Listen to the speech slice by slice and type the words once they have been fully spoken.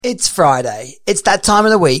It's Friday. It's that time of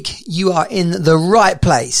the week. You are in the right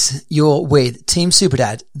place. You're with Team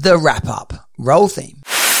Superdad, the wrap-up. Roll theme.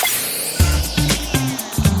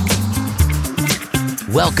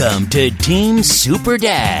 Welcome to Team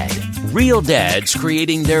Superdad. Real dads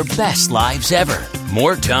creating their best lives ever.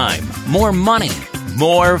 More time, more money,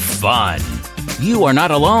 more fun. You are not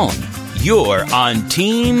alone. You're on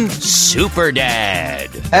Team Superdad.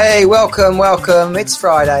 Hey, welcome. It's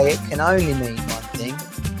Friday. It can only mean one thing.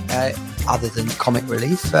 Other than comic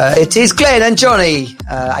relief. It is Glenn and Johnny,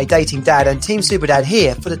 a dating dad, and Team Superdad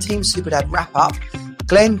here for the Team Superdad wrap-up.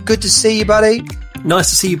 Glenn, good to see you, buddy. Nice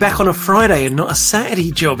to see you back on a Friday and not a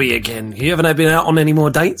Saturday jobby again. You haven't been out on any more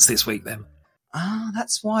dates this week then?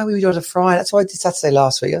 That's why we were on a Friday. That's why I did Saturday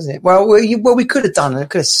last week, wasn't it? Well, we could have done it. I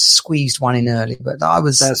could have squeezed one in early, but I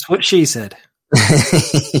was... That's what she said.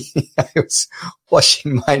 I was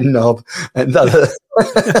washing my knob and other...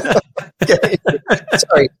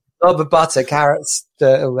 Sorry, knob of butter, carrots,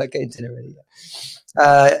 getting dinner ready.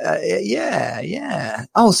 Yeah.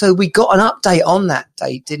 Oh, so we got an update on that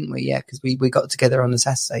date, didn't we? Yeah, because we got together on the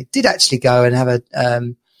Saturday. Did actually go and have a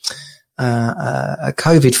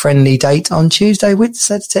COVID-friendly date on Tuesday with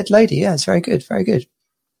said lady. Yeah, it's very good, very good.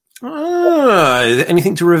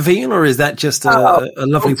 Anything to reveal, or is that just a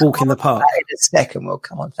lovely walk in the park? In a second, we'll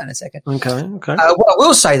come on to that in a second. Okay. What I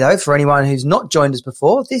will say, though, for anyone who's not joined us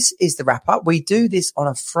before, this is the wrap-up. We do this on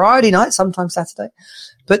a Friday night, sometimes Saturday,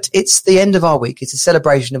 but it's the end of our week. It's a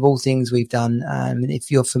celebration of all things we've done.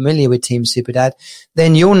 If you're familiar with Team Superdad,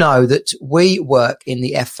 then you'll know that we work in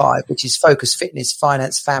the F5, which is focus, fitness,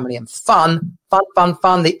 finance, family, and fun.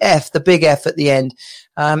 Fun. The F, the big F at the end.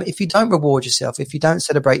 If you don't reward yourself, if you don't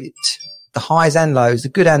celebrate the highs and lows, the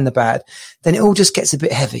good and the bad, then it all just gets a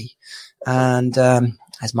bit heavy. And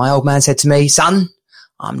as my old man said to me, son,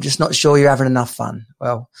 I'm just not sure you're having enough fun.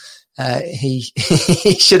 Well, he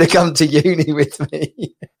should have come to uni with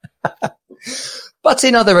me. But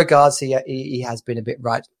in other regards, he has been a bit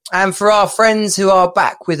right. And for our friends who are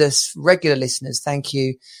back with us, regular listeners, thank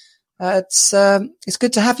you. It's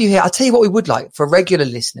good to have you here. I'll tell you what we would like for regular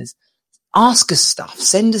listeners. Ask us stuff,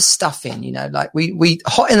 send us stuff in, like we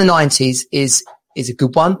Hot in the 90s is a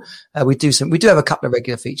good one. We do have a couple of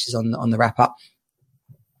regular features on the wrap up.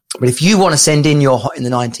 But if you want to send in your Hot in the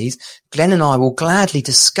 90s, Glenn and I will gladly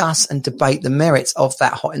discuss and debate the merits of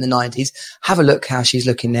that Hot in the 90s. Have a look how she's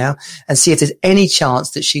looking now and see if there's any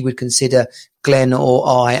chance that she would consider Glenn or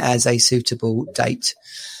I as a suitable date.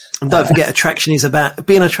 And don't forget,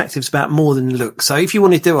 being attractive is about more than looks. So if you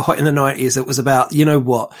want to do a Hot in the 90s that was about, you know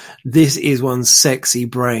what, this is one sexy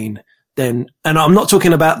brain, then, and I'm not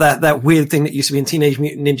talking about that weird thing that used to be in Teenage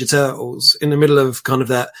Mutant Ninja Turtles in the middle of kind of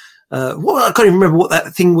that, I can't even remember what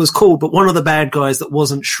that thing was called, but one of the bad guys that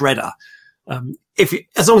wasn't Shredder.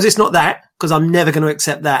 As long as it's not that, because I'm never going to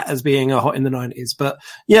accept that as being a Hot in the 90s. But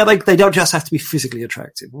yeah, they don't just have to be physically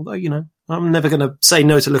attractive. Although, I'm never going to say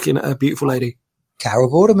no to looking at a beautiful lady.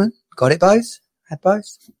 Carol Vorderman. Got it both? Had both?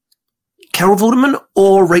 Carol Vorderman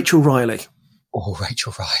or Rachel Riley? Oh,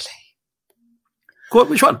 Rachel Riley.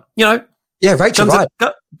 Which one? Yeah, Rachel Riley.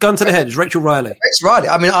 Gun to the head is Rachel Riley. Rachel Riley.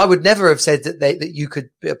 I mean, I would never have said that you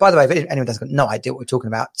could. By the way, if anyone doesn't no idea what we're talking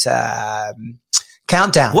about,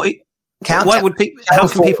 Countdown. Countdown. How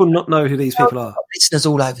can people not know who these people are? Listeners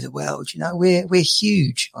all over the world, we're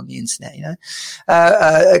huge on the internet,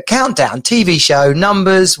 Countdown, TV show,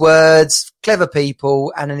 numbers, words, clever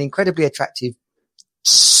people, and an incredibly attractive,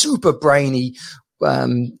 super brainy,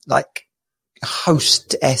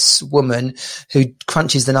 hostess woman who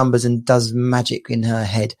crunches the numbers and does magic in her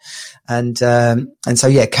head. And so,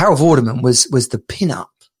 yeah, Carol Vorderman was the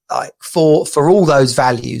pin-up, for all those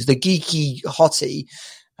values, the geeky hottie.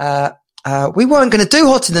 We weren't going to do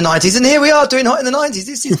Hot in the 90s, and here we are doing Hot in the 90s.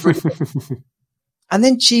 This is brilliant. And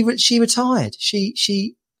then she retired.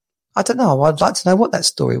 She, I don't know. I'd like to know what that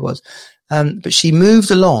story was. But she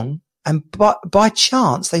moved along, and by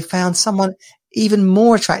chance, they found someone even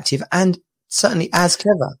more attractive and certainly as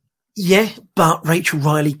clever. Yeah, but Rachel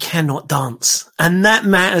Riley cannot dance. And that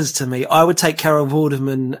matters to me. I would take Carol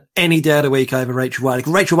Vorderman any day of the week over Rachel Riley.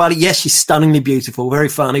 Rachel Riley, yes, she's stunningly beautiful, very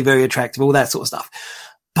funny, very attractive, all that sort of stuff.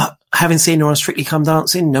 But having seen her on Strictly Come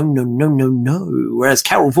Dancing, no. Whereas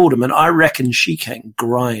Carol Vorderman, I reckon she can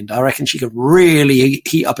grind. I reckon she could really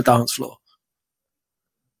heat up a dance floor.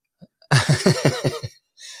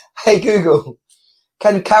 Hey, Google,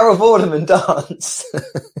 can Carol Vorderman dance?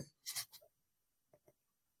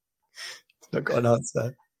 Not got an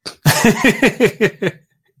answer.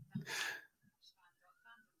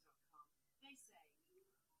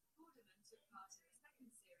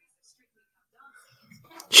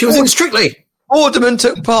 She was in Strictly. Vorderman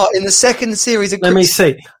took part in the second series of Let me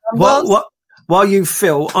see. While you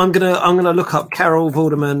fill, I'm gonna look up Carol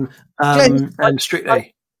Vorderman and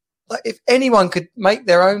Strictly. Like if anyone could make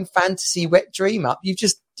their own fantasy wet dream up, you've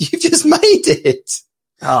just made it.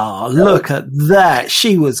 Oh, look at that.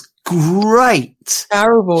 She was great.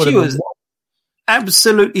 Carol Vorderman. She was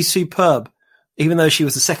absolutely superb, even though she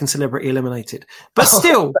was the second celebrity eliminated. But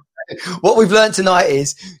still, what we've learned tonight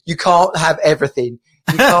is you can't have everything.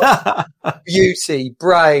 You can't have beauty,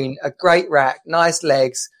 brain, a great rack, nice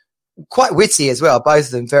legs, quite witty as well. Both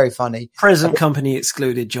of them very funny. Present company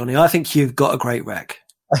excluded, Johnny. I think you've got a great rack.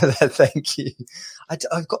 Thank you.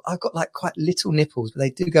 I've got like quite little nipples, but they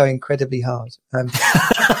do go incredibly hard.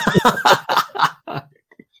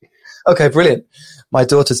 Okay, brilliant. My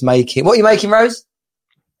daughter's making. What are you making, Rose?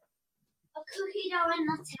 A cookie dough and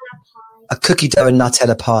Nutella pie. A cookie dough and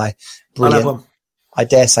Nutella pie. Brilliant. I'll have one. I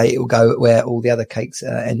dare say it will go where all the other cakes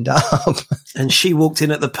end up. And she walked in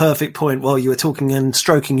at the perfect point while you were talking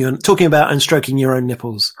about and stroking your own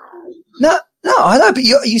nipples. No, I know, but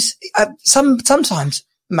you sometimes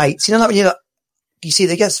mates, you know, like when you see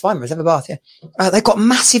they get swimers have a bath, yeah. They've got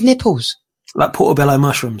massive nipples, like portobello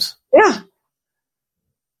mushrooms. Yeah.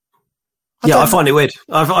 I find it weird.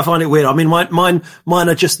 I find it weird. I mean, mine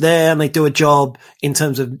are just there and they do a job in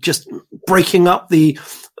terms of just breaking up the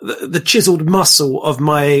chiseled muscle of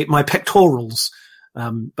my pectorals.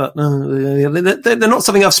 But they're not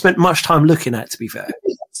something I've spent much time looking at, to be fair.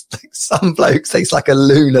 Like some blokes, it's like a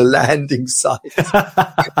lunar landing site.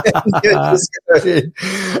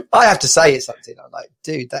 I have to say it's something. I'm like,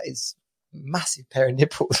 dude, that is a massive pair of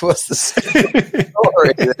nipples. What's the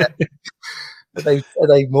story there? Are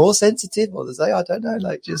they more sensitive, or they? I don't know.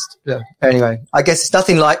 Like, just anyway. I guess it's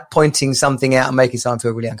nothing like pointing something out and making someone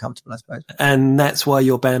feel really uncomfortable, I suppose. And that's why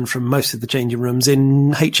you're banned from most of the changing rooms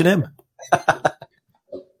in H&M.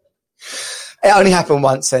 It only happened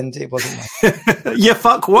once, and it wasn't. You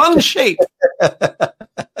fuck one sheep.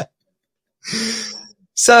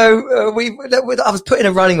 So I was putting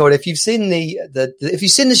a running order. If you've seen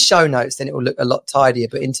the show notes, then it will look a lot tidier.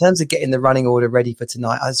 But in terms of getting the running order ready for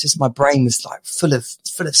tonight, my brain was like full of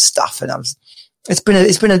stuff, and it's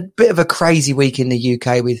been a bit of a crazy week in the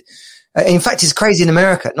UK. With, in fact, it's crazy in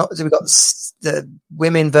America. We've got the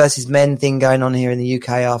women versus men thing going on here in the UK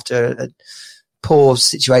after a poor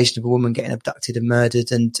situation of a woman getting abducted and murdered,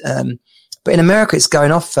 but in America, it's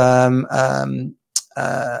going off.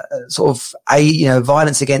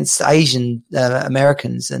 Violence against Asian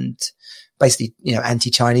Americans and basically,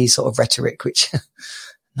 anti-Chinese sort of rhetoric, which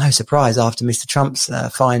no surprise after Mr. Trump's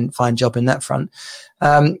fine job in that front.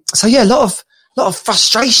 A lot of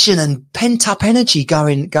frustration and pent up energy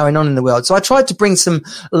going on in the world. So I tried to bring some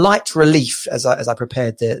light relief as I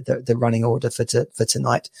prepared the running order for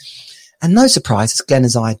tonight. And no surprise, as Glenn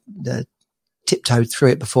as I tiptoed through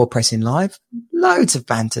it before pressing live. Loads of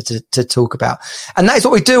banter to talk about. And that is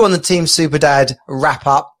what we do on the Team Super Dad wrap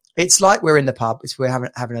up. It's like we're in the pub. We're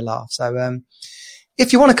having a laugh. So,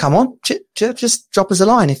 if you want to come on, just drop us a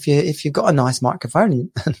line if you've got a nice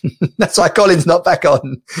microphone. That's why Colin's not back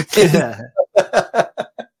on. Yeah.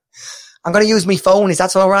 I'm going to use my phone. Is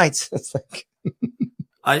that all right? It's like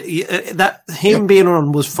him being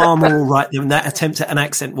on was far more right than that attempt at an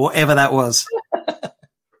accent, whatever that was.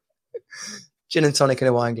 Gin and tonic in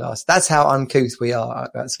a wine glass. That's how uncouth we are.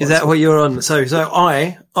 Is that what you're on? So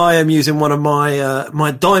I am using one of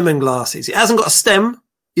my diamond glasses. It hasn't got a stem.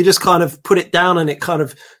 You just kind of put it down and it kind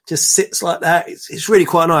of just sits like that. It's really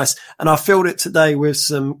quite nice. And I filled it today with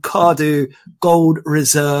some Cardew Gold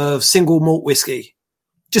Reserve single malt whiskey.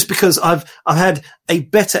 Just because I've had a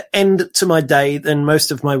better end to my day than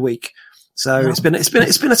most of my week. So it's been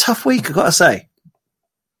a tough week, I've got to say.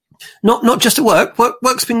 Not just at work.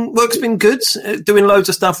 Work's been good. Doing loads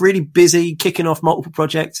of stuff. Really busy. Kicking off multiple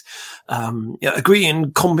projects.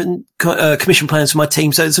 Agreeing commission plans for my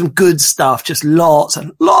team. So some good stuff. Just lots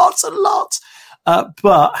and lots and lots.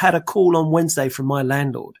 But had a call on Wednesday from my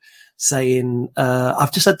landlord saying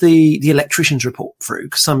I've just had the electricians report through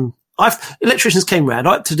because electricians came round.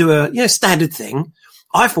 I had to do a standard thing.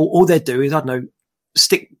 I thought all they'd do is, I don't know,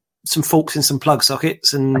 stick some forks in some plug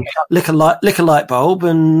sockets and lick a light bulb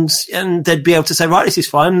and they'd be able to say, right, this is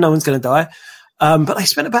fine. No one's going to die. But they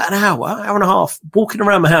spent about an hour and a half walking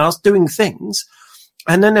around my house doing things.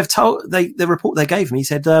 And then the report they gave me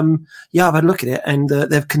said, I've had a look at it and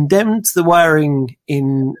they've condemned the wiring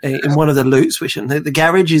in one of the loops, which the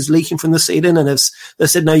garage is leaking from the ceiling. And they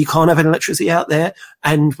said, no, you can't have any electricity out there.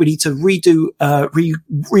 And we need to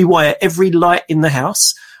rewire every light in the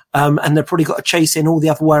house. And they've probably got to chase in all the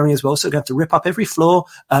other wiring as well. So they're going to have to rip up every floor,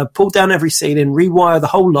 pull down every ceiling, rewire the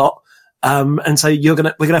whole lot. And so we're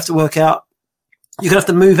going to have to work out you're going to have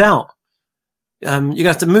to move out. You're going to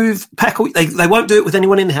have to move, pack. They won't do it with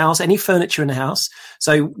anyone in the house, any furniture in the house.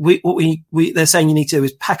 So they're saying you need to do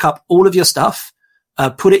is pack up all of your stuff,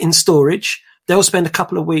 put it in storage. They'll spend a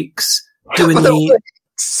couple of weeks doing the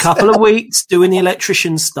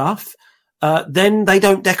electrician stuff. Then they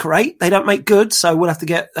don't decorate. They don't make good. So we'll have to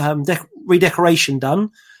get, redecoration done.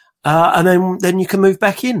 And then you can move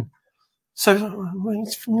back in. So what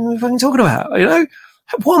are you talking about? You know,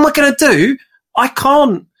 what am I going to do? I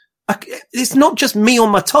can't. It's not just me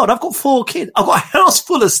on my Todd. I've got 4 kids. I've got a house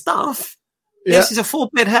full of stuff. Yeah. This is a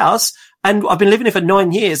 4-bed house, and I've been living here for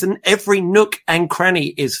 9 years, and every nook and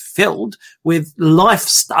cranny is filled with life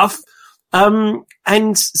stuff.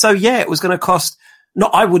 And so, yeah, it was going to cost,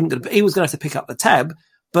 he was going to have to pick up the tab,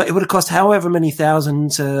 but it would have cost however many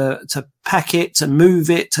thousand to pack it, to move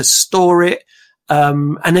it, to store it,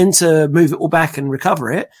 and then to move it all back and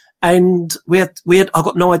recover it. And I've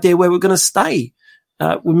got no idea where we're going to stay.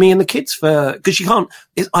 With me and the kids because you can't,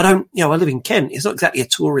 I live in Kent. It's not exactly a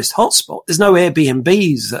tourist hotspot. There's no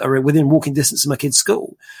Airbnbs that are within walking distance of my kids'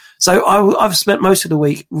 school. So I've spent most of the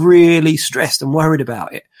week really stressed and worried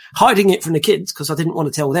about it, hiding it from the kids because I didn't want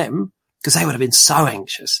to tell them because they would have been so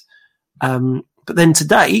anxious. But then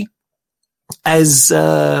today, as,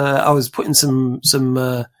 I was putting some stuff in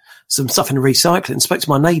the recycling, spoke to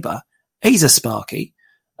my neighbour. He's a Sparky.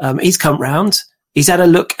 He's come round. He's had a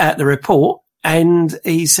look at the report. And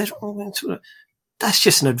he said, that's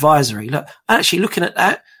just an advisory. Look, actually looking at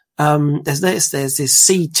that, there's this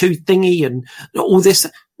C2 thingy and all this.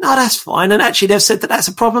 No, that's fine. And actually they've said that that's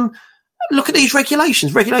a problem. Look at these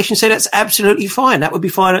regulations. Regulations say that's absolutely fine. That would be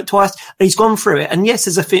fine at twice. And he's gone through it. And yes,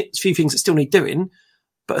 there's a few things that still need doing.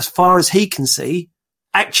 But as far as he can see,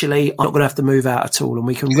 actually, I'm not going to have to move out at all. And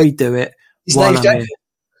we can redo it while I'm here.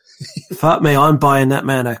 Fuck me, I'm buying that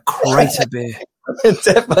man a crate of beer.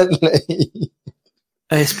 Definitely.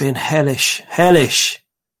 It's been hellish.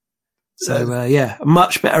 So, a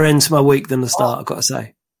much better end to my week than the start, I've got to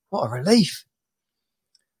say. What a relief.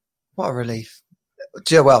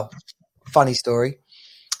 Well, funny story.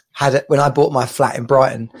 When I bought my flat in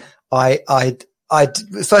Brighton,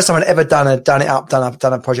 the first time I'd ever done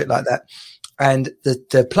a project like that. And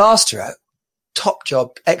the plasterer, top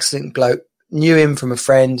job, excellent bloke, knew him from a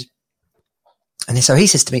friend. And so he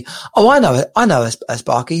says to me, "Oh, I know a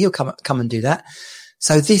Sparky. He'll come and do that."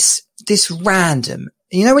 So this random,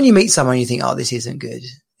 when you meet someone, you think, "Oh, this isn't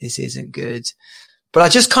good. But I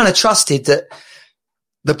just kind of trusted that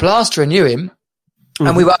the plasterer knew him,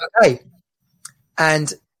 and we were okay.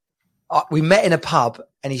 And we met in a pub,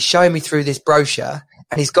 and he's showing me through this brochure,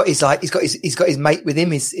 and he's got his mate with him.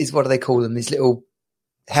 His what do they call them? His little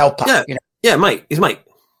helper. Yeah, yeah, mate. His mate.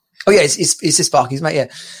 Oh yeah, it's this Sparky's mate. Yeah.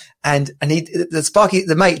 And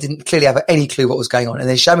the mate didn't clearly have any clue what was going on. And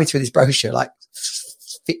they showed me through this brochure, like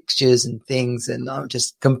fixtures and things. And I'm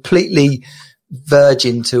just completely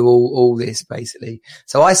virgin to all this, basically.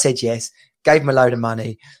 So I said yes, gave him a load of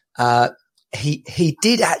money. He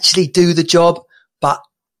did actually do the job, but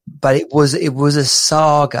it was a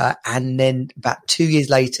saga. And then about 2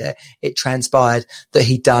 years later, it transpired that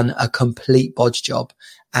he'd done a complete bodge job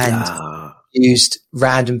and used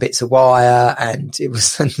random bits of wire, and it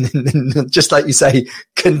was just like you say,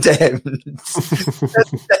 condemned.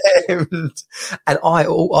 And I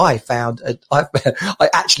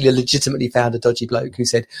actually legitimately found a dodgy bloke who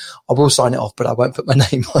said, "I will sign it off, but I won't put my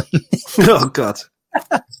name on." Oh God.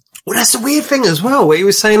 Well, that's the weird thing as well, where he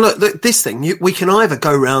was saying, look, this thing, we can either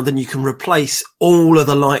go round and you can replace all of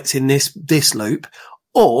the lights in this loop,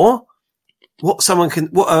 or what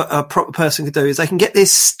a proper person could do is they can get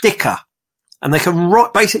this sticker and they can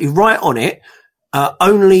write on it,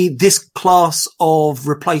 only this class of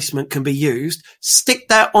replacement can be used. Stick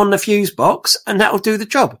that on the fuse box and that'll do the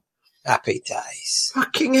job. Happy days.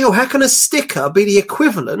 Fucking hell. How can a sticker be the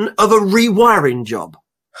equivalent of a rewiring job?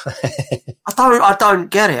 I don't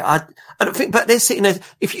get it. I don't think, but they're sitting there.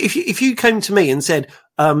 If you came to me and said,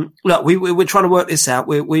 look, we're trying to work this out.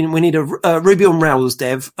 We need a Ruby on Rails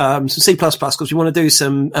dev, some C++ because we want to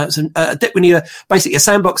do we need basically a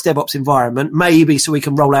sandbox DevOps environment, maybe so we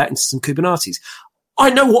can roll out into some Kubernetes. I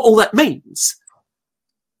know what all that means.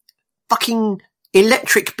 Fucking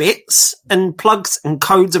electric bits and plugs and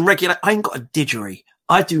codes and regulate. I ain't got a didgeridoo.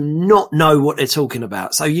 I do not know what they're talking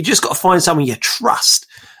about. So you just got to find someone you trust.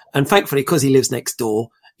 And thankfully, because he lives next door,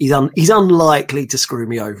 he's unlikely to screw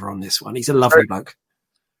me over on this one. He's a lovely bloke.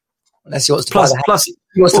 Unless he wants to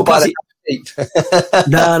buy the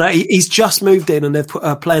No, he's just moved in and they've put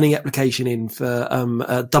a planning application in for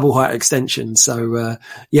a double height extension. So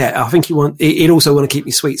I think he'd also want to keep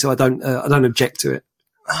me sweet, so I don't object to it.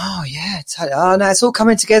 Oh yeah, totally. Oh no, it's all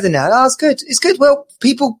coming together now. Oh, it's good. It's good. Well,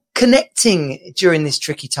 people connecting during this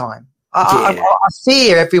tricky time. I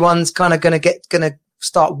fear everyone's kind of going to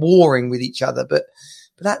start warring with each other, but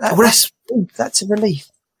that's a relief.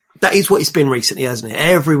 That is what it's been recently, hasn't it?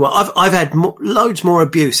 Everyone, I've had loads more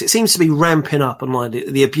abuse. It seems to be ramping up online.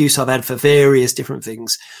 The abuse I've had for various different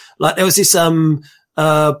things. Like there was this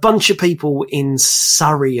bunch of people in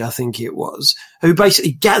Surrey, I think it was, who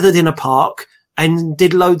basically gathered in a park and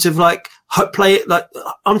did loads of like play. Like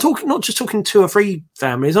I'm talking, not just talking 2 or 3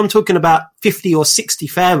 families. I'm talking about 50 or 60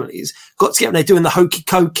 families got together. And they're doing the hokey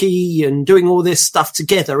cokey and doing all this stuff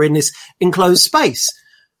together in this enclosed space.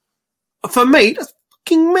 For me, that's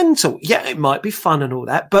fucking mental. Yeah, it might be fun and all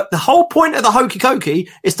that, but the whole point of the hokey cokey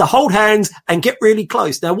is to hold hands and get really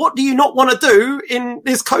close. Now, what do you not want to do in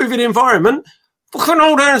this COVID environment? Fucking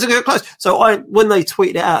hold hands and get close. So when they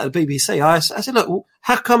tweeted it out at the BBC, I said, look, well,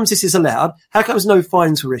 how comes this is allowed? How comes no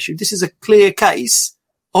fines were issued? This is a clear case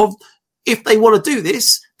of if they want to do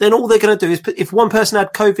this, then all they're going to do is if one person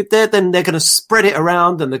had COVID there, then they're going to spread it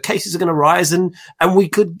around and the cases are going to rise and we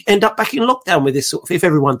could end up back in lockdown with this sort of, if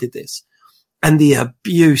everyone did this. And the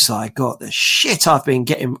abuse I got, the shit I've been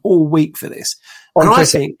getting all week for this. On and Twitter. I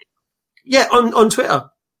think, yeah, on Twitter.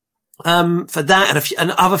 For that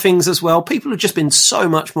and other things as well. People have just been so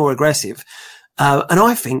much more aggressive. And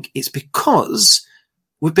I think it's because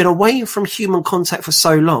we've been away from human contact for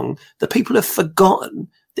so long that people have forgotten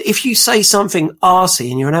that if you say something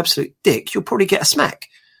arsey and you're an absolute dick, you'll probably get a smack.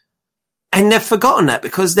 And they've forgotten that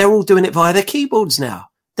because they're all doing it via their keyboards now.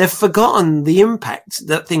 They've forgotten the impact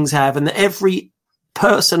that things have and that every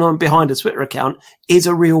person behind a Twitter account is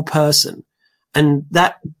a real person. And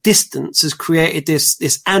that distance has created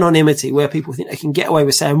this anonymity where people think they can get away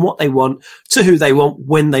with saying what they want to who they want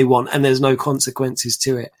when they want, and there's no consequences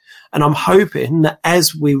to it. And I'm hoping that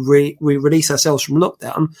as we release ourselves from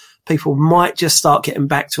lockdown, people might just start getting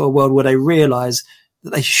back to a world where they realise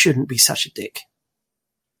that they shouldn't be such a dick.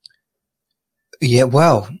 Yeah,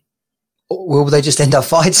 well, will they just end up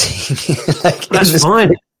fighting? That's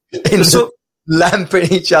fine.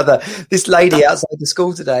 Lamping each other. This lady outside the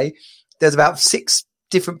school today, there's about 6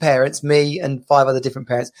 different parents, me and 5 other different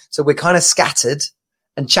parents. So we're kind of scattered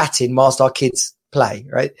and chatting whilst our kids play,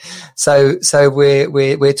 right? So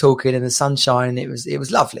we're talking in the sunshine. It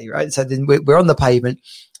was lovely, right? So then we're on the pavement.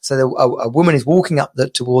 So a woman is walking up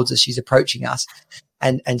towards us. She's approaching us.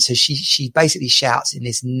 And so she basically shouts in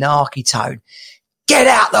this narky tone, "Get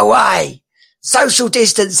out the way! Social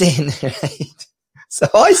distancing!" Right? So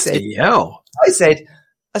I said,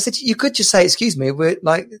 you could just say, "Excuse me, we're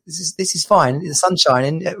like, this is fine. The sun's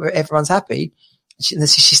shining. Everyone's happy." And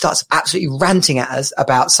she starts absolutely ranting at us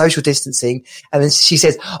about social distancing. And then she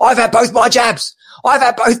says, "I've had both my jabs. I've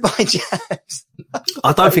had both my jabs."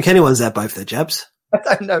 I don't think anyone's had both their jabs.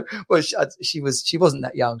 I don't know. Well, she wasn't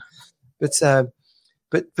that young, but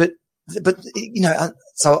you know,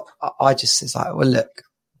 so I just says like, well, look,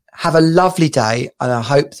 have a lovely day. And I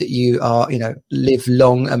hope that you are, you know, live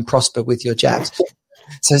long and prosper with your jabs.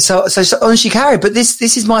 So on she carried. But this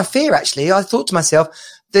is my fear, actually. I thought to myself,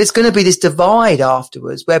 there's going to be this divide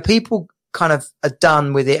afterwards where people kind of are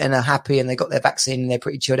done with it and are happy and they got their vaccine and they're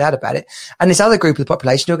pretty chilled out about it. And this other group of the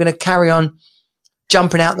population who are going to carry on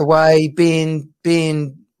jumping out the way, being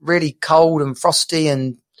really cold and frosty.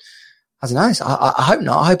 And I don't know. I hope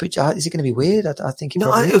not. I hope is it going to be weird? I think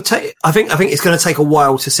it'll take. I think it's going to take a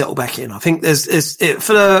while to settle back in. I think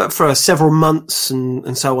for several months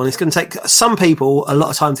and so on. It's going to take some people a lot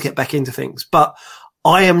of time to get back into things, but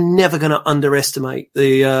I am never going to underestimate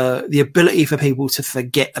the ability for people to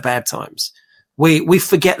forget the bad times. We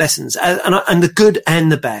forget lessons and the good and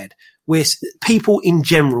the bad. People in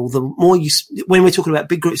general, when we're talking about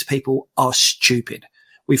big groups of people, are stupid.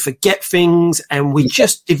 We forget things and we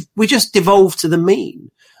just devolve to the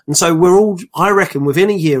mean. And so I reckon within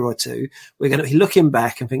a year or two, we're going to be looking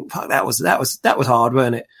back and think, fuck, that was hard,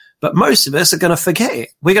 weren't it? But most of us are going to forget it.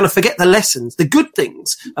 We're going to forget the lessons, the good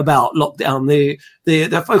things about lockdown,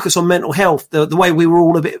 the focus on mental health, the way we were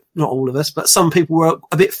all a bit, not all of us, but some people were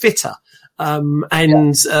a bit fitter, a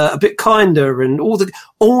bit kinder, and all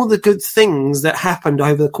the good things that happened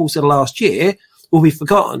over the course of the last year will be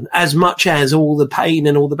forgotten, as much as all the pain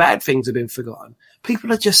and all the bad things have been forgotten.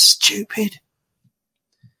 People are just stupid.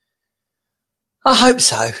 I hope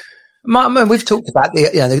so. We've talked about the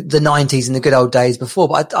 90s and the good old days before,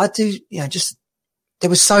 but I do, just there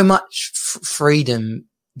was so much freedom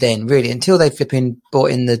then, really, until they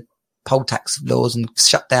brought in the poll tax laws and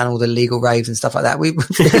shut down all the legal raves and stuff like that. We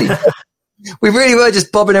really were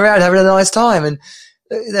just bobbing around having a nice time, and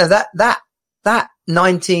that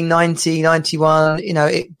 1990, 91,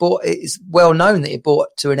 it's well known that it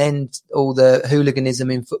brought to an end all the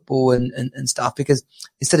hooliganism in football and stuff, because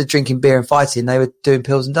instead of drinking beer and fighting, they were doing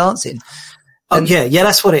pills and dancing. Yeah,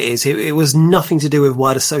 that's what it is. It was nothing to do with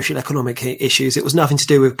wider social economic issues. It was nothing to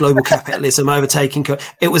do with global capitalism overtaking.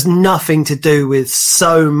 It was nothing to do with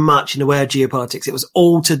so much in the way of geopolitics. It was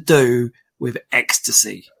all to do with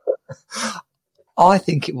ecstasy. I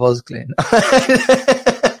think it was, Glenn.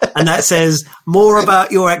 And that says more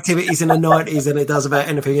about your activities in the 90s than it does about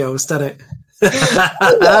anything else, doesn't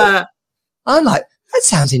it? I'm like, that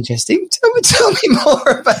sounds interesting. Tell me more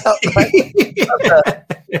about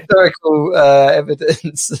historical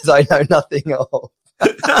evidence that I know nothing of.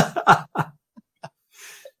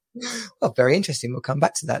 Well, very interesting. We'll come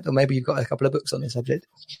back to that. Or maybe you've got a couple of books on the subject.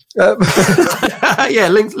 Yeah,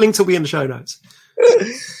 links will be in the show notes.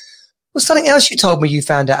 Well, something else you told me you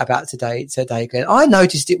found out about today, Glenn. I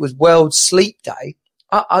noticed it was World Sleep Day.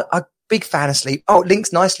 I'm a big fan of sleep. Oh, it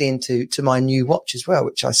links nicely into my new watch as well,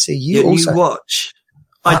 which I see you also. New watch.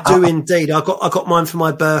 I do indeed. I got mine for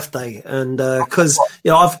my birthday, and because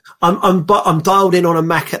I'm dialed in on a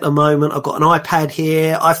Mac at the moment. I've got an iPad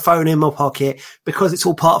here, iPhone in my pocket, because it's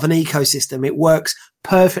all part of an ecosystem. It works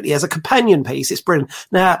perfectly as a companion piece. It's brilliant.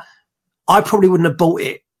 Now, I probably wouldn't have bought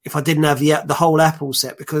it if I didn't have the whole Apple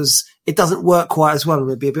set, because it doesn't work quite as well, and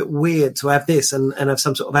it'd be a bit weird to have this and have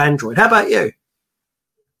some sort of Android. How about you?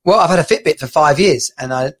 Well, I've had a Fitbit for 5 years,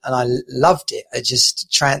 and I loved it. It just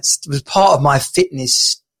it was part of my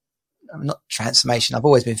fitness, not transformation. I've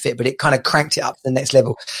always been fit, but it kind of cranked it up to the next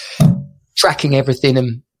level, tracking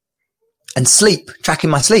everything and sleep, tracking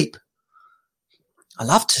my sleep. I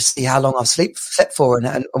love to see how long I've slept for and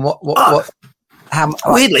how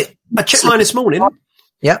weirdly. I checked mine this morning.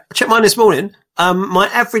 Yeah, I checked mine this morning. My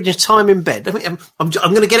average time in bed, I'm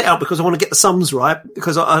going to get it out because I want to get the sums right,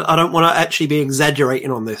 because I don't want to actually be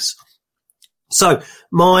exaggerating on this. So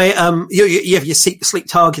my, you have your sleep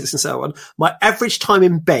targets and so on. My average time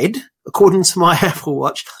in bed, according to my Apple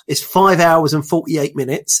Watch, is 5 hours and 48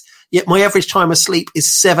 minutes. Yet my average time of sleep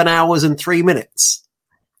is 7 hours and 3 minutes.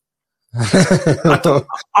 My head's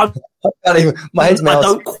melting. I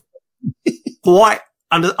don't quite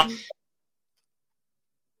under.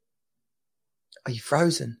 Are you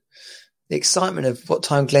frozen? The excitement of what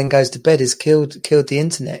time Glenn goes to bed has killed the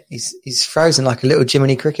internet. He's frozen like a little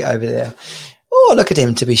Jiminy Cricket over there. Oh, look at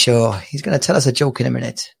him, to be sure. He's going to tell us a joke in a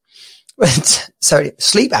minute. So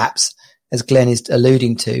sleep apps, as Glenn is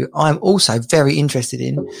alluding to, I'm also very interested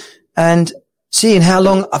in, and seeing how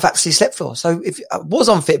long I've actually slept for. So if I was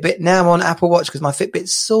on Fitbit, now I'm on Apple Watch because my Fitbit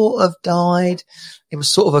sort of died. It was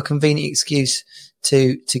sort of a convenient excuse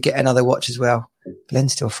to get another watch as well.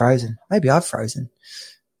 Glenn's still frozen. Maybe I've frozen.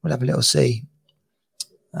 We'll have a little see.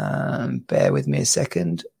 Bear with me a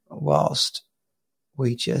second whilst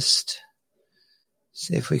we just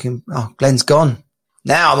see if we can. Oh, Glenn's gone.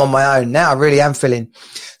 Now I'm on my own. Now I really am feeling.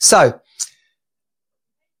 So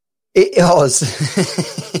it was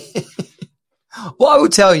what I will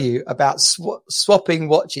tell you about swapping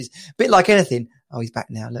watches. A bit like anything. Oh, he's back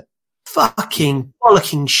now. Look. Fucking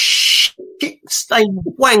bollocking shit stained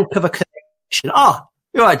wank of a connection. Ah,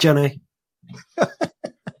 you're right, Johnny.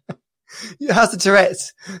 How's the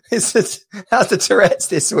Tourette's? How's the Tourette's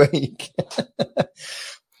this week?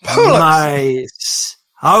 Nice.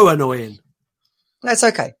 How annoying. That's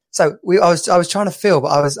okay. So I was trying to feel, but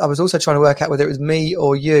I was also trying to work out whether it was me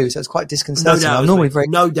or you. So it's quite disconcerting.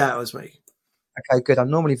 No doubt it was me. Okay, good. I'm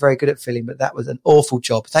normally very good at feeling, but that was an awful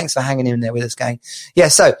job. Thanks for hanging in there with us, gang. Yeah.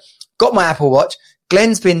 So got my Apple Watch.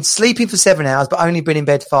 Glenn's been sleeping for 7 hours, but only been in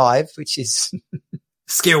bed 5, which is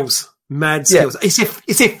skills, mad skills. Yeah.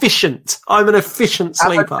 It's efficient. I'm an efficient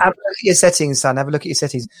sleeper. Have a look at your settings, son. Have a look at your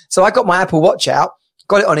settings. So I got my Apple Watch out,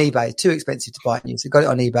 got it on eBay. Too expensive to buy new, so got it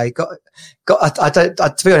on eBay.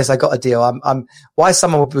 To be honest, I got a deal. Why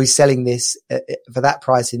someone would be selling this for that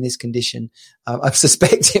price in this condition? I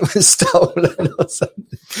suspect it was stolen or something.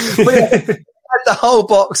 But yeah, the whole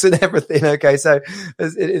box and everything. Okay, so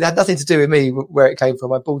it had nothing to do with me where it came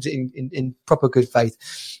from. I bought it in proper good faith.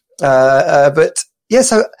 But yeah,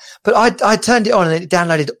 but I turned it on and it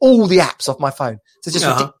downloaded all the apps off my phone. So just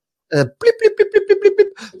blip, blip, blip, blip, blip, blip.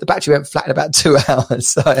 The battery went flat in about 2 hours.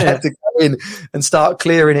 So I had to go in and start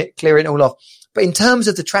clearing it all off. But in terms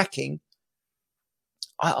of the tracking,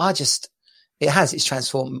 it's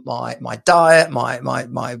transformed my diet,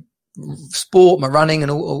 my sport, my running, and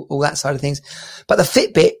all that side of things. But the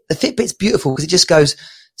Fitbit's beautiful because it just goes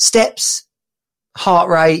steps, heart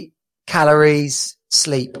rate, calories,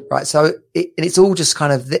 sleep, right? So it's all just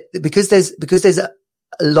kind of because there's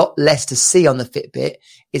a lot less to see on the Fitbit.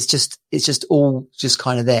 It's just all just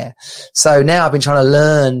kind of there. So now I've been trying to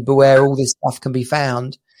learn where all this stuff can be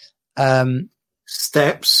found.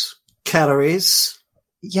 Steps, calories,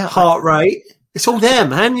 Yeah. heart rate. It's all there,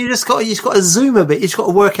 man. You just got to zoom a bit. You just got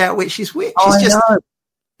to work out which is which. Oh, I know.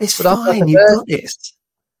 It's But I'm fine. not You've the got this.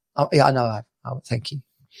 Oh, yeah, I know. Thank you.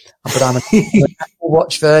 But I'm a Apple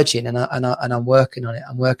Watch virgin, and I'm working on it.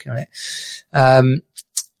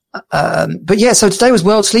 But yeah, so today was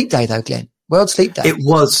World Sleep Day, though, Glenn. World Sleep Day. It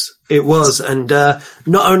was, and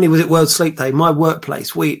not only was it World Sleep Day, my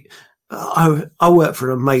workplace, I work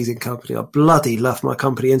for an amazing company. I bloody love my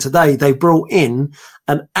company, and today they brought in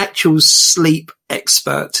an actual sleep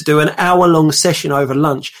expert to do an hour-long session over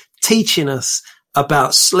lunch, teaching us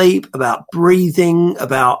about sleep, about breathing,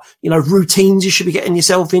 about, routines you should be getting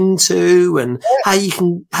yourself into, and how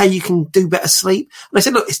you can do better sleep. And I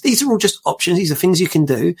said, look, these are all just options. These are things you can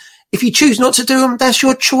do. If you choose not to do them, that's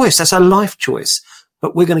your choice. That's a life choice.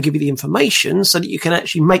 But we're going to give you the information so that you can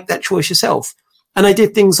actually make that choice yourself. And they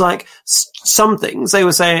did things like some things they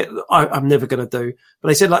were saying I'm never going to do. But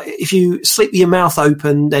they said, like, if you sleep with your mouth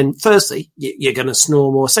open, then firstly, you're going to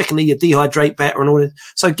snore more. Secondly, you dehydrate better and all that.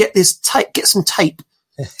 So get some tape,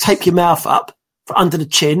 tape your mouth up under the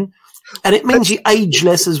chin. And it means you age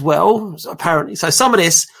less as well, apparently. So some of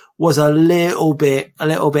this was a little bit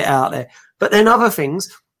out there. But then other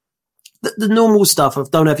things, the normal stuff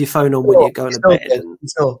of don't have your phone on when you're going to bed.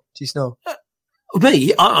 Do you snore?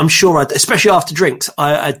 Me, I'm sure especially after drinks,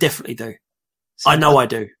 I definitely do. I know I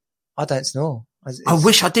do. I don't snore. I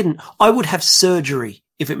wish I didn't. I would have surgery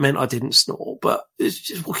if it meant I didn't snore, but it's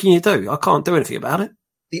just, what can you do? I can't do anything about it.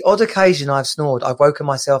 The odd occasion I've snored, I've woken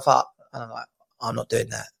myself up and I'm like, I'm not doing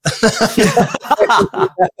that.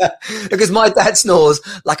 Because my dad snores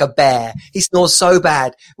like a bear. He snores so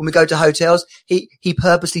bad. When we go to hotels, he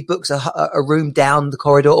purposely books a room down the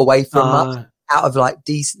corridor away from us. Out of like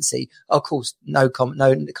decency. Of course,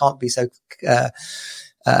 it can't be so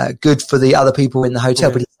good for the other people in the hotel,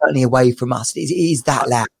 but it's certainly away from us. It is that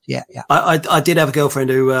loud. Yeah. I did have a girlfriend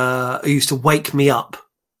who used to wake me up.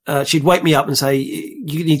 She'd wake me up and say,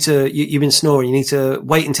 you've been snoring. You need to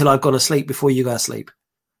wait until I've gone to sleep before you go to sleep.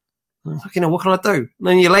 I'm like, what can I do? And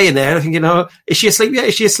then you're laying there thinking, is she asleep yet?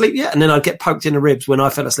 Is she asleep yet? And then I'd get poked in the ribs when I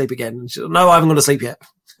fell asleep again. And she'd, no, I haven't gone to sleep yet.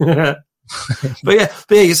 but yeah,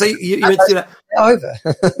 you say you went to do that. Over.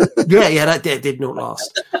 yeah, that did not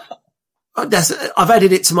last. I've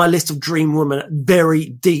added it to my list of dream woman, very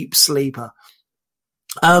deep sleeper.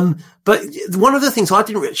 But one of the things I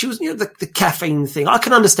didn't realize, she was, the caffeine thing. I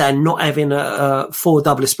can understand not having 4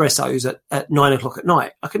 double espressos at 9 o'clock at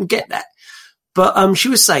night. I can get that. But, she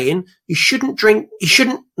was saying you shouldn't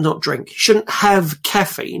have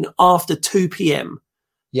caffeine after 2 p.m.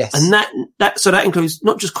 Yes. And that includes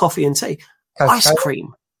not just coffee and tea, ice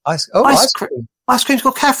cream. Ice cream. Ice cream's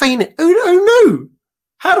got caffeine in it. Who knew?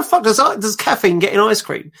 How the fuck does caffeine get in ice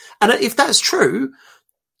cream? And if that's true,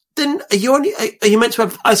 then are you meant to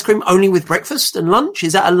have ice cream only with breakfast and lunch?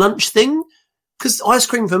 Is that a lunch thing? Because ice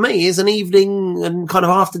cream for me is an evening and kind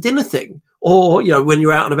of after dinner thing, or when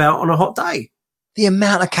you're out and about on a hot day. The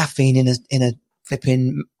amount of caffeine in a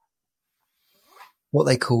flipping what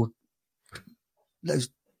they call those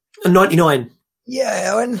a 99.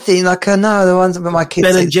 Yeah, or anything like I know the ones that my kids.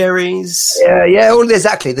 Ben and Jerry's. Yeah, all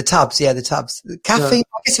exactly the tubs. Yeah, the tubs. The caffeine.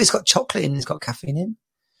 Yeah. I guess if it's got chocolate in, it's got caffeine in.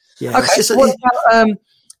 Yeah. Okay. So what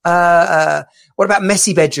about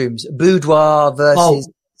messy bedrooms? Boudoir versus. Oh,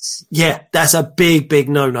 yeah, that's a big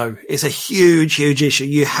no-no. It's a huge issue.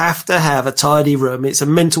 You have to have a tidy room. It's a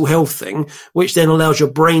mental health thing, which then allows your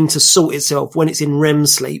brain to sort itself when it's in REM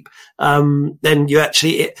sleep. Then you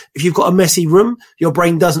actually, if you've got a messy room, your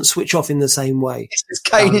brain doesn't switch off in the same way. It's just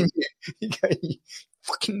caning you. You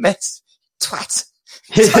fucking mess, twat.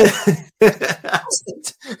 It's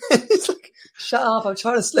like, shut up! I'm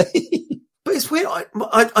trying to sleep. But it's weird.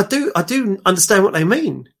 I do understand what they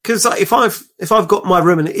mean. Cause like if I've got my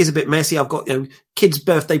room and it is a bit messy, I've got, kids'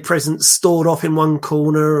 birthday presents stored off in one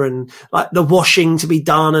corner and like the washing to be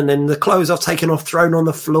done and then the clothes I've taken off thrown on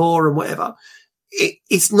the floor and whatever.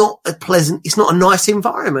 It's not it's not a nice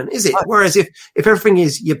environment, is it? Right. Whereas if everything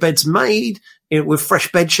is your bed's made with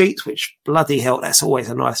fresh bed sheets, which bloody hell, that's always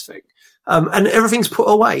a nice thing. And everything's put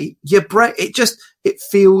away, your brain, it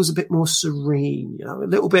feels a bit more serene, a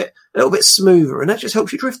little bit smoother, and that just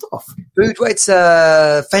helps you drift off. It's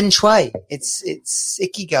feng shui. It's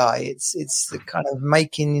ikigai. It's the kind of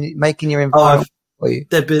making your environment for you.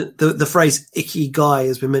 The phrase ikigai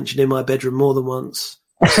has been mentioned in my bedroom more than once.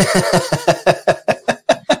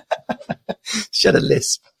 Shut a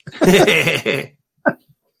lisp.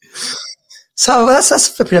 So that's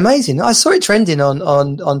flipping amazing. I saw it trending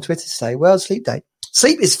on Twitter today. World Sleep Day.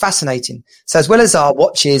 Sleep is fascinating. So as well as our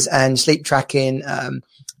watches and sleep tracking,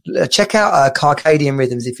 check out Circadian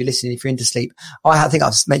Rhythms if you're listening, if you're into sleep. I think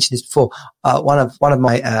I've mentioned this before. One of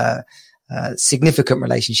my significant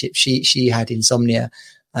relationships, she had insomnia.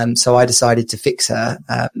 So I decided to fix her,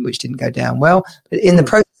 which didn't go down well. But in the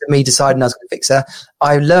process of me deciding I was going to fix her,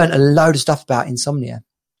 I learned a load of stuff about insomnia.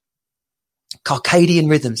 Circadian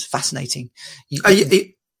rhythms, fascinating. You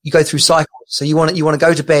go through cycles. So you want to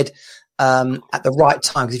go to bed at the right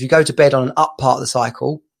time, because if you go to bed on an up part of the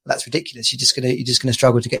cycle, that's ridiculous. You're just gonna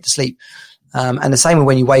struggle to get to sleep. And the same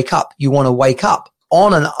when you wake up, you want to wake up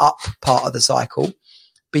on an up part of the cycle,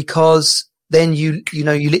 because then you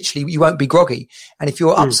won't be groggy. And if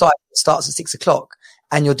your up cycle starts at 6 o'clock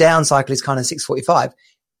and your down cycle is kind of 6:45,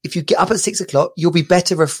 if you get up at 6 o'clock, you'll be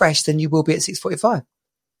better refreshed than you will be at 6:45.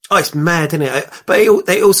 Oh, it's mad, isn't it? But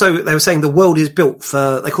they were saying the world is built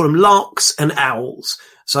for, they call them larks and owls.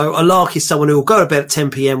 So a lark is someone who will go to bed at 10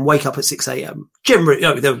 p.m., wake up at 6 a.m.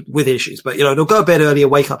 Generally, they're with issues, but they'll go to bed earlier,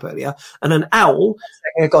 wake up earlier. And an owl.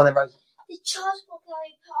 Go on then, Rose. The chargeable where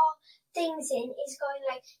we put our things in is going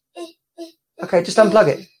like. Okay, just unplug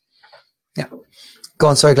it. Yeah. Go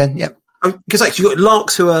on, sorry, Glenn. Yeah. Because actually you've got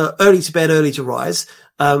larks who are early to bed, early to rise,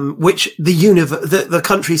 which the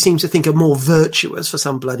country seems to think are more virtuous for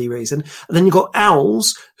some bloody reason. And then you've got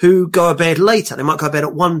owls who go to bed later. They might go to bed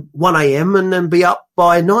at 1 a.m. and then be up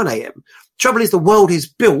by 9 a.m. Trouble is, the world is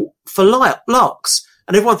built for larks,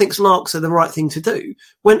 and everyone thinks larks are the right thing to do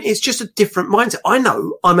when it's just a different mindset. I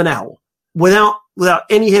know I'm an owl. Without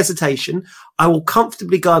any hesitation, I will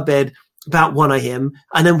comfortably go to bed about 1 a.m.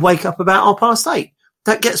 and then wake up about 8:30.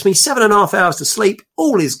 That gets me 7.5 hours to sleep.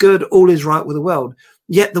 All is good. All is right with the world.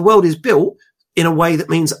 Yet the world is built in a way that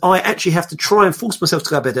means I actually have to try and force myself to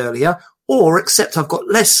go to bed earlier, or accept I've got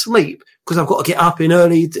less sleep because I've got to get up in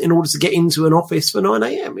early in order to get into an office for 9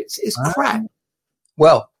 a.m. It's crap.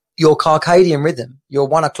 Well, your circadian rhythm, your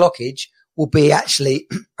 1 o'clockage, will be actually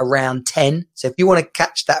around 10. So if you want to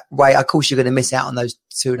catch that way, of course, you're going to miss out on those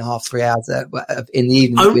 2.5, 3 hours in the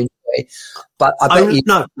evening. But I bet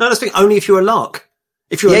no, that's the thing. Only if you're a lark.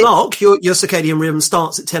 If you're a lark, your circadian rhythm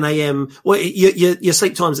starts at 10 a.m. Well, your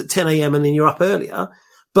sleep time's at 10 a.m. and then you're up earlier.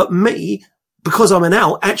 But me, because I'm an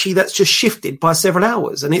owl, actually that's just shifted by several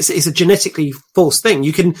hours, and it's a genetically forced thing.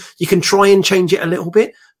 You can try and change it a little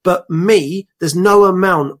bit, but me, there's no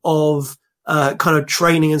amount of kind of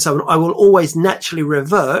training and so on. I will always naturally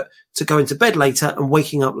revert to going to bed later and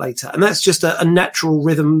waking up later, and that's just a natural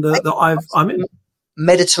rhythm that I'm in.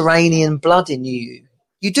 Mediterranean blood in you.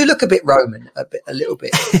 You do look a bit Roman, a little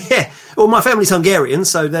bit. Yeah. Well, my family's Hungarian,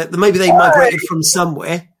 so maybe they migrated from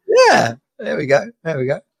somewhere. Yeah. There we go.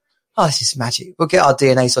 Oh, this is magic. We'll get our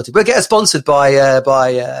DNA sorted. We'll get it sponsored by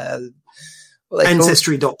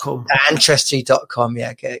Ancestry.com. Ancestry.com.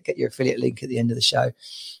 Yeah. Get your affiliate link at the end of the show.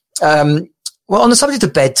 Well, on the subject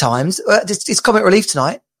of bedtimes, it's Comic Relief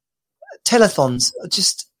tonight. Telethons.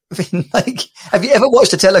 Have you ever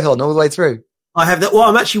watched a telethon all the way through? I have that. Well,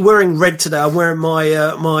 I'm actually wearing red today. I'm wearing the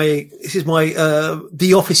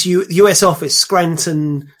office, US office,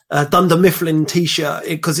 Scranton, Dunder Mifflin t-shirt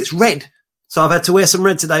because it's red. So I've had to wear some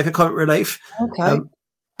red today for Comic Relief. Okay.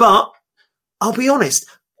 But I'll be honest.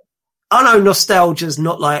 I know nostalgia's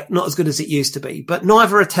not as good as it used to be, but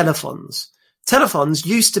neither are telethons. Telethons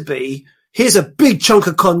used to be, here's a big chunk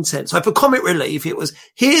of content. So for Comic Relief, it was,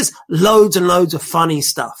 here's loads and loads of funny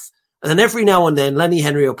stuff. And then every now and then, Lenny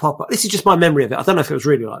Henry will pop up. This is just my memory of it. I don't know if it was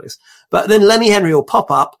really like this. But then Lenny Henry will pop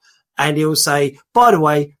up and he'll say, by the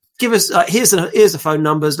way, give us, here's the phone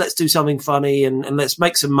numbers. Let's do something funny and let's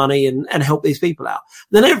make some money and help these people out.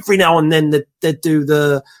 And then every now and then they'd do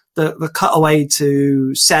the cutaway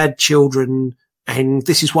to sad children, and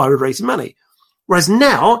this is why we're raising money. Whereas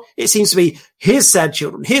now it seems to be, here's sad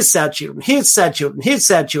children, here's sad children, here's sad children, here's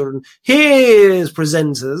sad children, here's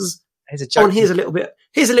presenters. Here's a joke. And here's a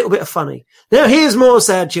little bit of funny. Now here's more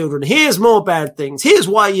sad children. Here's more bad things. Here's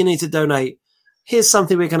why you need to donate. Here's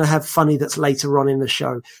something we're going to have funny that's later on in the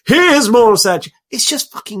show. Here's more sad. It's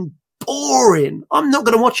just fucking boring. I'm not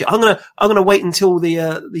going to watch it. I'm going to wait until the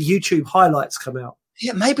YouTube highlights come out.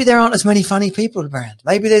 Yeah, maybe there aren't as many funny people around.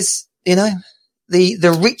 Maybe there's,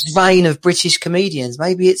 the rich vein of British comedians.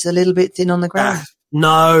 Maybe it's a little bit thin on the ground.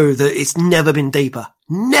 No, it's never been deeper.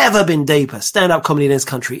 Never been deeper. Stand-up comedy in this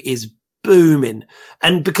country is booming.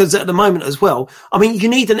 And because at the moment as well, I mean, you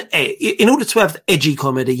need in order to have edgy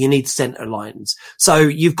comedy, you need center lines. So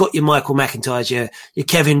you've got your Michael McIntyres, your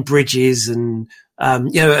Kevin Bridges and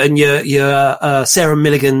your Sarah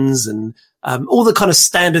Milligans and all the kind of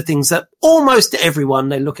standard things that almost everyone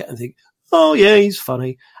they look at and think, oh yeah, he's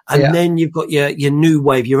funny. And then you've got your new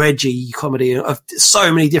wave, your edgy comedy of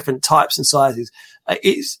so many different types and sizes.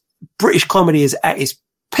 British comedy is at its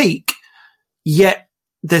peak, yet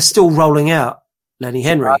they're still rolling out Lenny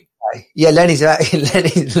Henry. Yeah, Lenny's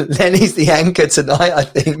the anchor tonight, I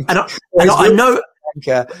think. And I know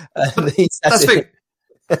anchor. That's the thing.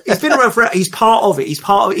 He's been around forever. He's part of it. He's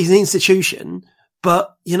an institution.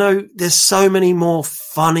 But, you know, there's so many more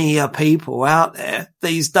funnier people out there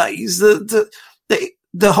these days. The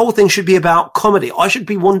whole thing should be about comedy. I should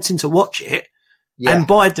be wanting to watch it. Yeah. And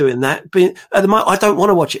by doing that, at the moment, I don't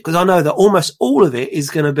want to watch it because I know that almost all of it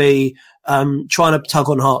is going to be trying to tug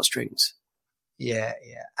on heartstrings. Yeah,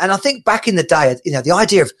 yeah. And I think back in the day, you know, the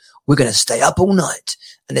idea of we're going to stay up all night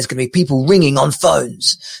and there's going to be people ringing on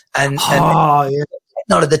phones and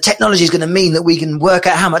the technology is going to mean that we can work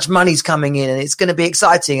out how much money's coming in and it's going to be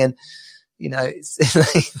exciting. And, you know,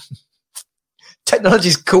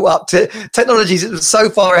 technology's caught up to technology's so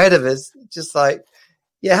far ahead of us. Just like,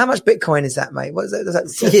 yeah, how much Bitcoin is that, mate? What is that?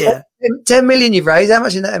 Is that 10 million you've raised? How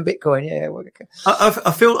much is that in Bitcoin? Yeah.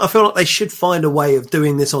 I feel like they should find a way of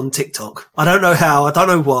doing this on TikTok. I don't know how, I don't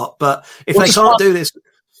know what, but if they can't do this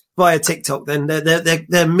via TikTok, then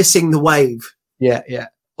they're missing the wave. Yeah, yeah.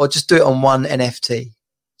 Or just do it on one NFT.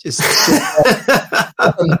 Just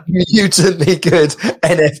mutantly good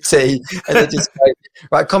NFT, and they just go,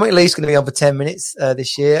 right. Comic Relief's going to be on for 10 minutes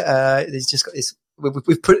this year. There's just got this.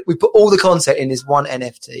 We've put all the content in this one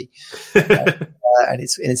NFT, and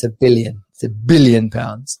it's $1 billion. It's £1 billion.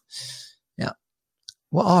 Yeah.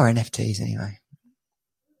 What are NFTs anyway?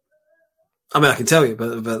 I mean, I can tell you,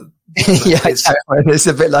 but yeah, it's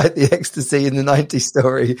a bit like the ecstasy in the 90s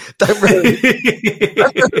story. Don't really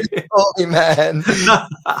call me, man.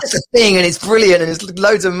 It's a thing, and it's brilliant, and it's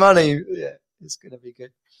loads of money. Yeah, it's going to be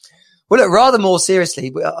good. Well, look, rather more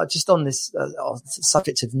seriously, just on this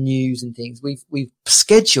subject of news and things, we've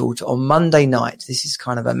scheduled on Monday night. This is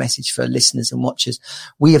kind of a message for listeners and watchers.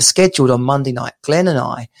 We have scheduled on Monday night, Glenn and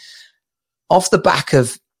I, off the back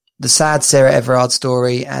of the sad Sarah Everard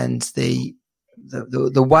story and the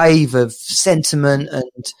wave of sentiment and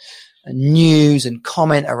news and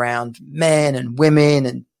comment around men and women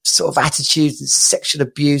and sort of attitudes and sexual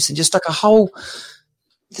abuse and just like a whole,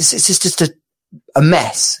 this is just a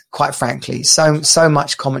mess, quite frankly. So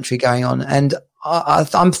much commentary going on. And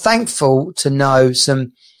I'm thankful to know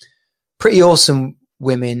some pretty awesome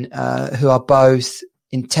women, who are both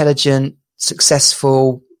intelligent,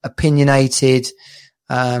 successful, opinionated,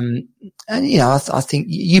 and, you know, I think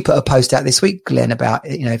you put a post out this week, Glenn, about,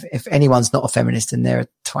 you know, if anyone's not a feminist, then they're a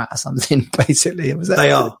twat or something, basically.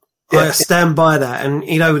 They are. Yeah. I stand by that. And,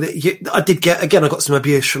 you know, I got some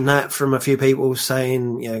abuse from that from a few people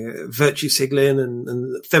saying, you know, virtue signaling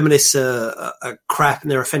and feminists are crap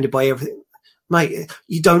and they're offended by everything. Mate,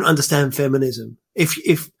 you don't understand feminism. If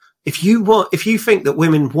you think that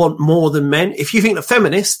women want more than men, if you think that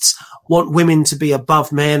feminists want women to be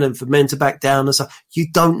above men and for men to back down and stuff, you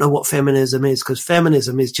don't know what feminism is, because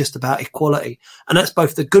feminism is just about equality. And that's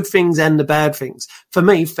both the good things and the bad things. For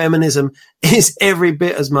me, feminism is every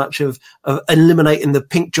bit as much of eliminating the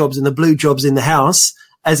pink jobs and the blue jobs in the house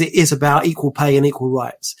as it is about equal pay and equal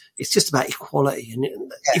rights. It's just about equality. And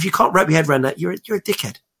if you can't wrap your head around that, you're a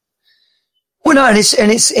dickhead. Well, no, and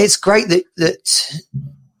it's great that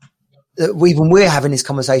we're having this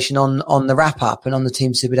conversation on the wrap up and on the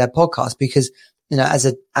Team Super Dad podcast, because, you know, as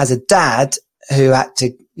a dad who had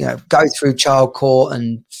to, you know, go through child court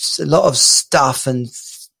and a lot of stuff and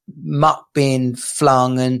muck being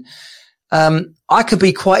flung, and I could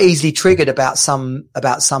be quite easily triggered about some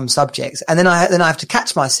subjects, and then I have to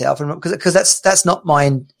catch myself, and because that's not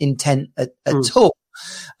my intent at all.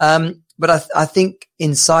 But I think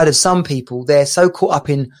inside of some people, they're so caught up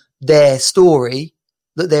in their story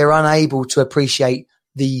that they're unable to appreciate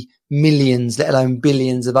the millions, let alone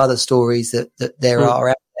billions of other stories that there are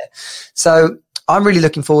out there. So I'm really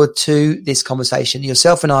looking forward to this conversation.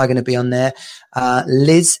 Yourself and I are going to be on there.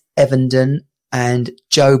 Liz Evenden and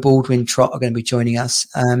Joe Baldwin Trott are going to be joining us.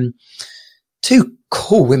 Two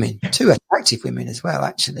cool women, two attractive women as well,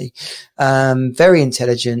 actually. Very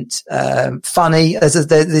intelligent, funny.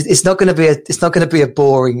 It's not going to be a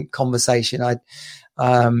boring conversation. I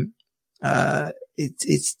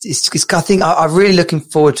think I'm really looking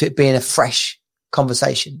forward to it being a fresh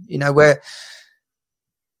conversation, you know, where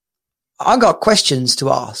I got questions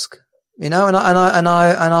to ask, you know, and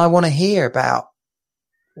I want to hear about,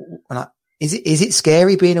 is it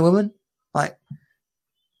scary being a woman? Like,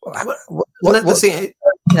 what's it?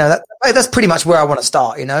 You know, that's pretty much where I want to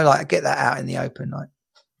start, you know, like get that out in the open, like.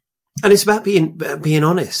 And it's about being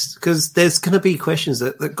honest, because there's going to be questions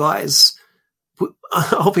that guys,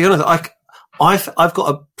 I'll be honest, I've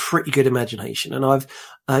got a pretty good imagination, and I've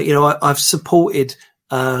supported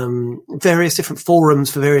various different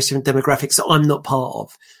forums for various different demographics that I'm not part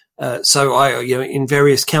of. So in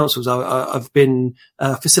various councils, I've been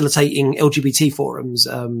facilitating LGBT forums,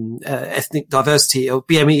 ethnic diversity, or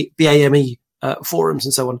BAME forums,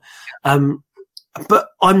 and so on. But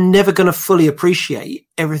I'm never going to fully appreciate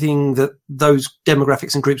everything that those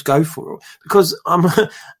demographics and groups go for, because I'm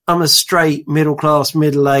a straight, middle-class,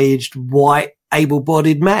 middle-aged, white,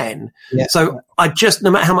 able-bodied man. Yeah. So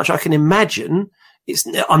no matter how much I can imagine,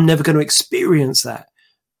 I'm never going to experience that.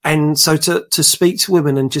 And so to speak to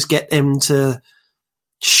women and just get them to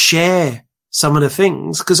share some of the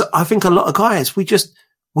things, because I think a lot of guys,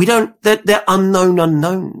 they're unknown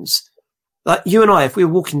unknowns. Like you and I, if we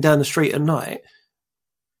were walking down the street at night,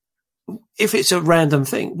 if it's a random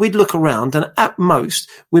thing, we'd look around and at most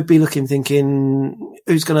we'd be thinking,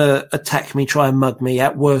 who's going to attack me, try and mug me,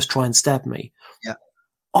 at worst try and stab me. Yeah.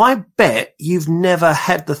 I bet you've never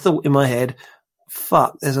had the thought in my head,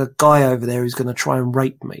 fuck, there's a guy over there who's going to try and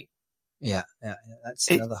rape me. Yeah. That's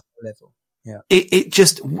another level. Yeah. It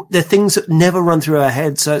just, they're things that never run through our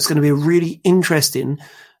head. So it's going to be really interesting.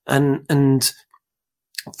 And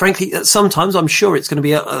frankly, sometimes I'm sure it's going to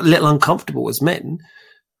be a little uncomfortable as men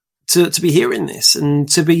to be hearing this, and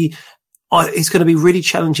it's going to be really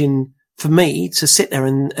challenging for me to sit there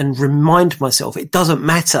and remind myself it doesn't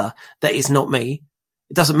matter that it's not me.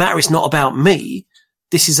 It doesn't matter. It's not about me.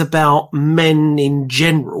 This is about men in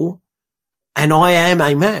general. And I am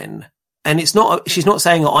a man. And she's not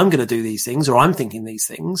saying I'm going to do these things or I'm thinking these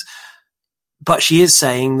things, but she is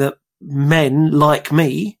saying that men like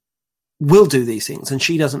me will do these things. And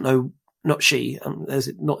she doesn't know, not she, there's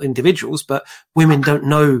not individuals, but women don't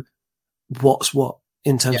know what's what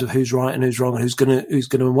in terms of who's right and who's wrong and who's gonna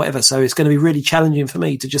and whatever. So it's going to be really challenging for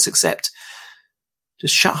me to just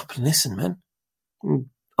shut up and listen, man. And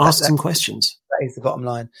ask some questions. That is the bottom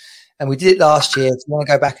line. And we did it last year. If you want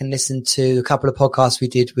to go back and listen to a couple of podcasts we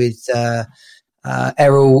did with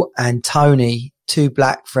Errol and Tony, two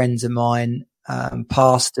black friends of mine,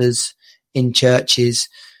 pastors in churches,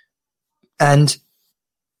 and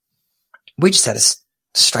we just had a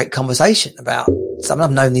straight conversation about something.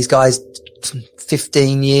 I've known these guys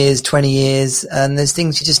 15 years, 20 years, and there's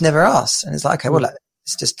things you just never ask. And it's like, okay, well,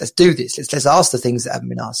 let's do this. Let's ask the things that haven't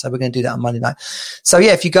been asked. So we're going to do that on Monday night. So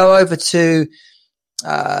yeah, if you go over to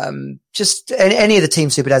just any of the Team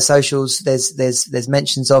Superdad socials, there's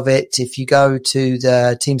mentions of it. If you go to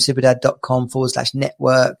the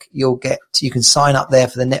teamsuperdad.com/network, you can sign up there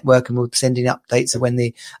for the network, and we'll send in updates of when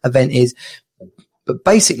the event is. But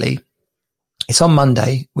basically, it's on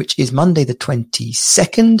Monday, which is Monday the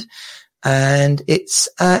 22nd, and it's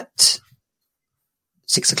at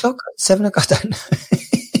 6 o'clock, 7 o'clock, I don't know.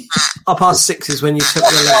 6:30 is when you took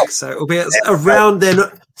your leg, so it'll be around then,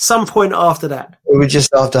 some point after that. We're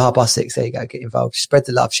just after 6:30. There you go. Get involved. Spread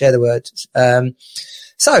the love. Share the word.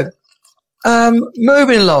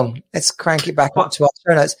 Moving along. Let's crank it back up to our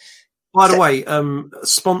show notes. By the way,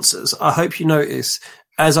 sponsors, I hope you notice,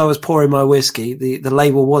 as I was pouring my whiskey, the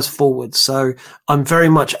label was forward. So I'm very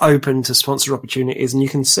much open to sponsor opportunities, and you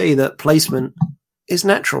can see that placement is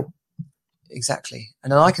natural. Exactly.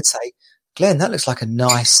 And then I can say, Glenn, that looks like a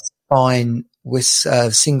nice, fine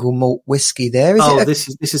single malt whiskey there.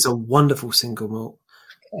 This is a wonderful single malt.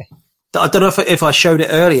 Okay. I don't know if I showed it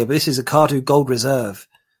earlier, but this is a Cardew Gold Reserve.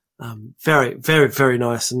 Very, very, very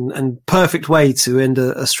nice and perfect way to end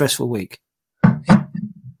a stressful week.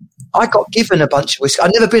 I got given a bunch of whiskey.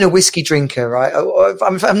 I've never been a whiskey drinker, right?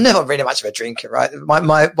 I'm never really much of a drinker, right?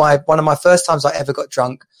 My one of my first times I ever got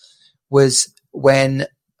drunk was when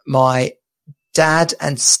my dad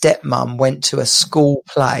and stepmom went to a school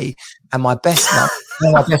play, and my best mate,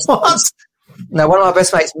 one of my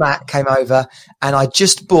best mates, Matt, came over, and I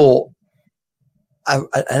just bought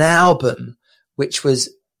an album which was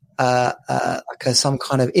some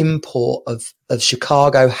kind of import of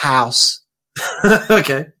Chicago house.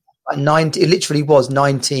 Okay. It literally was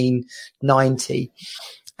 1990,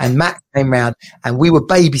 and Matt came round, and we were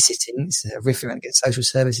babysitting. This is a riff, to get social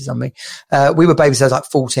services on me. We were babysitting, I was like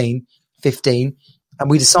 14, 15, and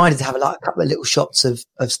we decided to have a couple of little shots of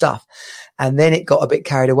stuff, and then it got a bit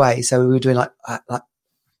carried away. So we were doing like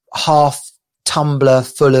half tumbler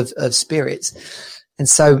full of spirits, and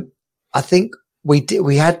so I think we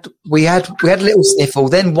had a little sniffle,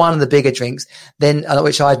 then one of the bigger drinks, then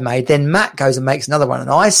which I'd made. Then Matt goes and makes another one, and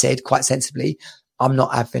I said quite sensibly, I'm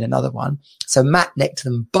not having another one. So Matt necked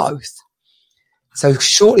them both. So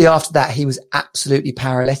shortly after that, he was absolutely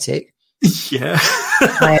paralytic. Yeah.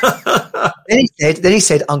 Then he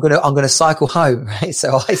said, I'm gonna cycle home, right?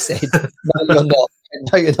 So I said, no, you're not.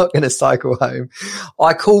 no, you're not going to cycle home.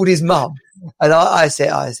 I called his mum and I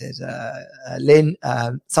said, Lynn,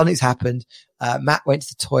 something's happened. Matt went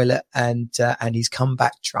to the toilet and he's come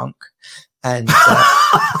back drunk. And,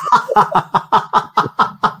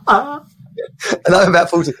 and I'm about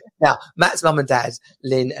 40. Now, Matt's mum and dad,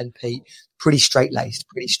 Lynn and Pete, pretty straight-laced,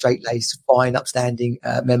 fine, upstanding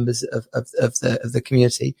members of the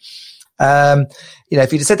community. If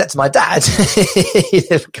you'd have said that to my dad, he'd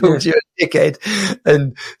have called you a dickhead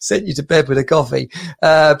and sent you to bed with a coffee.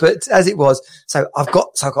 But as it was, I've got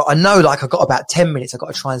about 10 minutes. I've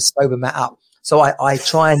got to try and sober Matt up. So I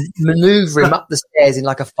try and maneuver him up the stairs in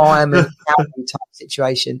like a fireman type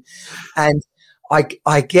situation. And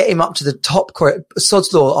I get him up to the top corridor.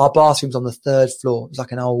 Sod's Law, our bathroom's on the 3rd floor. It's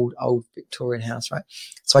like an old Victorian house, right?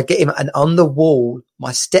 So I get him, and on the wall,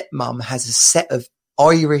 my stepmom has a set of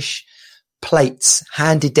Irish plates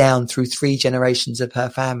handed down through 3 generations of her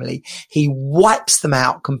family. He wipes them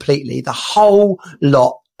out completely, the whole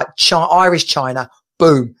lot, like Irish china,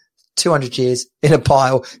 boom. 200 years in a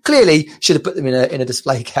pile. Clearly should have put them in a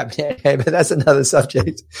display cabinet, but that's another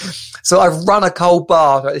subject. So I've run a cold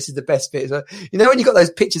bath. Right? This is the best bit. So, when you've got those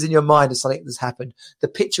pictures in your mind of something that's happened, the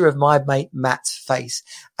picture of my mate Matt's face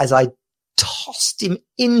as I tossed him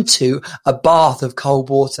into a bath of cold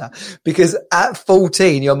water, because at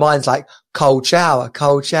 14, your mind's like cold shower.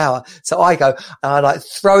 So I go and I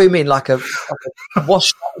throw him in like a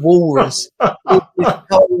washed up walrus,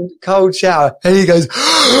 cold shower. And he goes,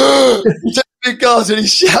 he takes a big gasp and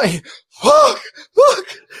he's shouting, fuck.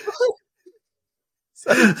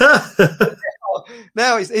 So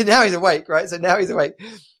now he's awake, right? So now he's awake.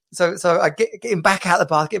 So I get him back out of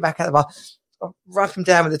the bath, rub him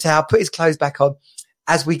down with the towel, put his clothes back on.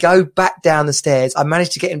 As we go back down the stairs, I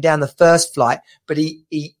managed to get him down the first flight, but he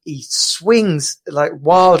swings like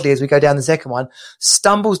wildly as we go down the second one,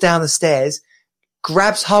 stumbles down the stairs,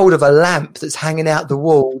 grabs hold of a lamp that's hanging out the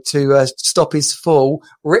wall to stop his fall,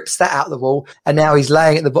 rips that out the wall, and now he's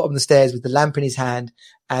laying at the bottom of the stairs with the lamp in his hand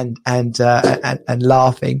and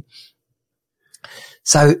laughing.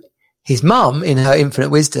 So his mum, in her infinite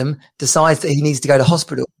wisdom, decides that he needs to go to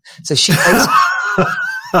hospital. So she takes him to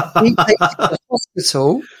the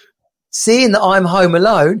hospital. Seeing that I'm home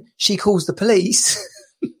alone, she calls the police.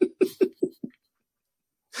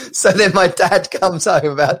 So then my dad comes home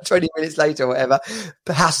about 20 minutes later or whatever.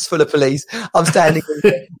 The house is full of police. I'm standing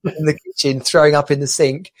in the kitchen, throwing up in the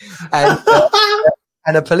sink, and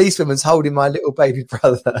a policewoman's holding my little baby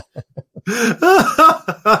brother.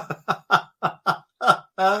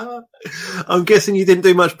 I'm guessing you didn't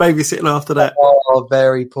do much babysitting after that. Oh,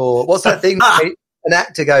 very poor. What's that thing? An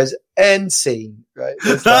actor goes, end scene, right?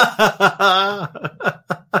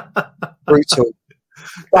 Brutal.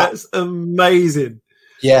 That's amazing.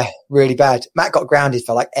 Yeah, really bad. Matt got grounded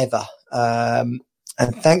for like ever. And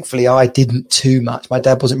thankfully I didn't too much. My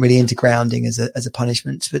dad wasn't really into grounding as a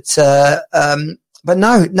punishment, but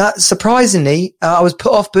no, surprisingly, I was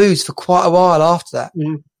put off booze for quite a while after that.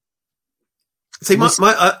 Mm. See,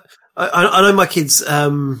 I know my kids, I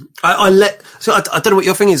don't know what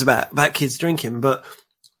your thing is about kids drinking, but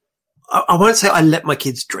I won't say I let my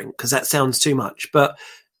kids drink because that sounds too much. But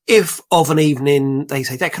if of an evening they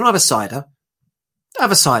say, Dad, can I have a cider? Have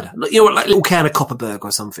a cider. Like a little can of Copperberg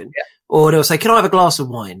or something. Yeah. Or they'll say, can I have a glass of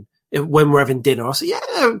wine when we're having dinner? I'll say,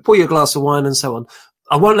 yeah, pour you a glass of wine and so on.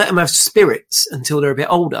 I won't let them have spirits until they're a bit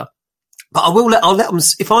older, but I'll let them,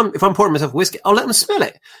 if I'm pouring myself whiskey, I'll let them smell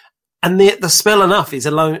it. And the smell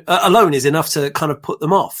alone is enough to kind of put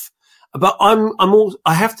them off. But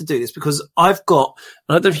I have to do this because I've got,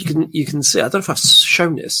 I don't know if you can see, I don't know if I've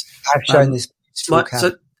shown this. I've shown this.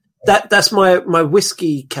 So that's my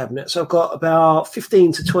whiskey cabinet. So I've got about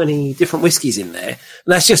 15 to 20 different whiskies in there. And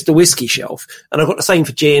that's just the whiskey shelf. And I've got the same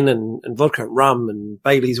for gin and vodka and rum and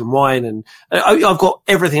Baileys and wine. And I've got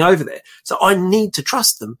everything over there. So I need to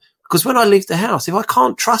trust them because when I leave the house, if I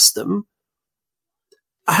can't trust them,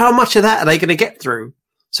 how much of that are they going to get through?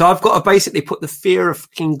 So I've got to basically put the fear of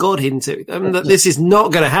fucking God into them that this is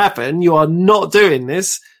not going to happen. You are not doing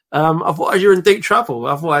this. Otherwise you're in deep trouble.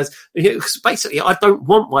 Otherwise, basically, I don't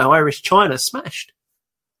want my Irish china smashed.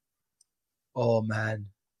 Oh man.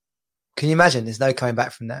 Can you imagine? There's no coming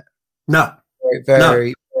back from that. No.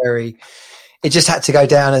 Very, it just had to go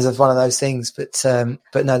down as one of those things. But no,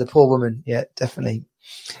 the poor woman. Yeah, definitely.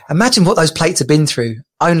 Imagine what those plates have been through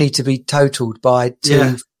only to be totaled by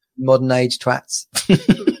two modern age twats.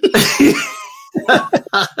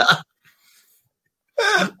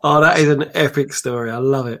 Oh, that is an epic story. I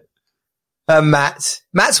love it. Matt's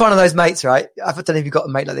one of those mates, right? I don't know if you've got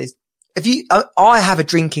a mate like this. I have a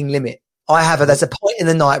drinking limit. There's a point in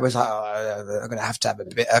the night where it's like, I'm going to have a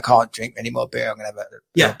bit. I can't drink any more beer. I'm going to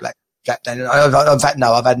have a black Jack Daniel. In fact,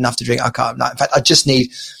 no, I've had enough to drink. I can't. No, in fact, I just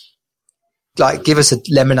need, like, give us a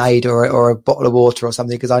lemonade or a bottle of water or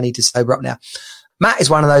something because I need to sober up now. Matt is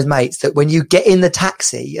one of those mates that when you get in the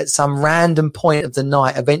taxi at some random point of the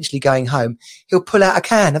night, eventually going home, he'll pull out a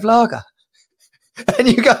can of lager. And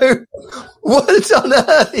you go, what on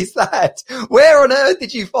earth is that? Where on earth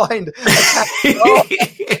did you find a can of lager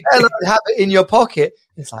and have it in your pocket?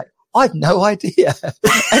 It's like, I've no idea.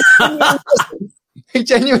 He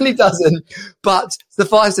genuinely doesn't. But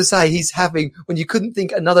suffice to say, he's having, when you couldn't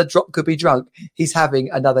think another drop could be drunk, he's having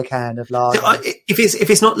another can of lager. If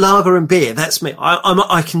it's not lager and beer, that's me.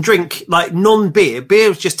 I can drink like non-beer.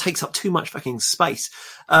 Beer just takes up too much fucking space.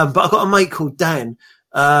 But I've got a mate called Dan,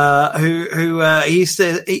 who we used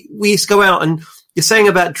to go out, and you're saying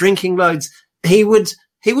about drinking loads. He would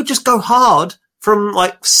just go hard from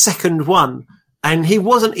like second one. And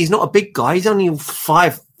he's not a big guy. He's only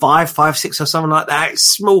 5'6" or something like that.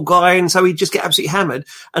 Small guy. And so he'd just get absolutely hammered.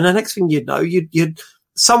 And the next thing you'd know,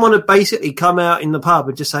 someone would basically come out in the pub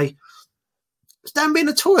and just say, "Is Dan in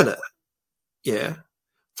the toilet?" Yeah.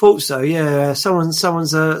 Thought so. Yeah. Someone's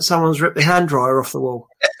ripped the hand dryer off the wall.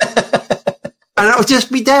 And that would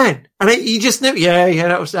just be Dan. And you just knew,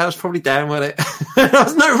 that was probably Dan, wasn't it? There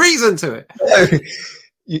was no reason to it.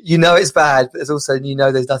 You know it's bad, but there's also,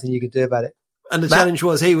 there's nothing you can do about it. And the challenge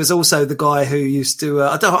was he was also the guy who used to,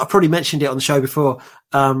 I probably mentioned it on the show before,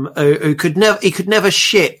 who could never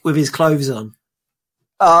shit with his clothes on.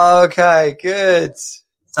 Okay, good.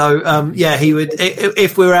 So, he would,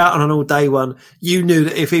 if we were out on an all day one, you knew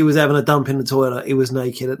that if he was having a dump in the toilet, he was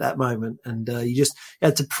naked at that moment. And, you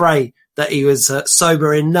had to pray that he was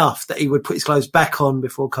sober enough that he would put his clothes back on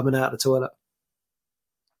before coming out of the toilet.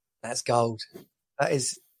 That's gold.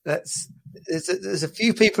 There's a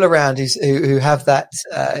few people around who have that.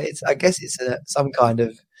 I guess it's some kind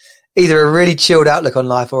of either a really chilled outlook on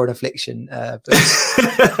life or an affliction. But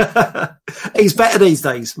he's better these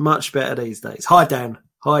days, much better these days. Hi Dan.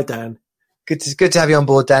 Good to have you on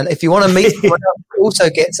board, Dan. If you want to meet someone else who also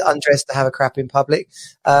gets undressed to have a crap in public,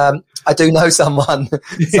 I do know someone,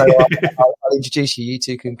 so I'll introduce you. You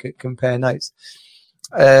two can compare notes.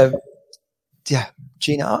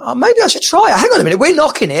 Gina, maybe I should try it. Hang on a minute, we're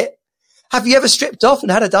knocking it. Have you ever stripped off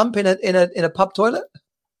and had a dump in a pub toilet?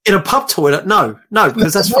 In a pub toilet? No,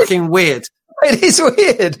 because that's fucking weird. It is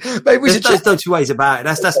weird. Maybe we should. There's no two ways about it.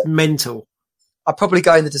 That's mental. I'll probably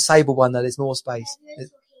go in the disabled one though. There's more space.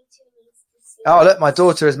 Oh, look, my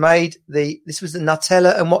daughter has made this was the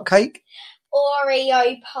Nutella and what cake?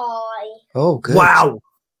 Oreo pie. Oh, good. Wow.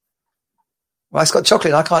 Well, it's got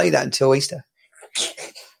chocolate and I can't eat that until Easter.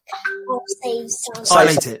 I'll save some.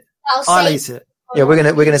 I'll eat it. Yeah,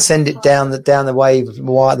 we're gonna send it down the wave of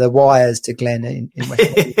the wires to Glenn in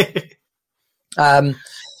West.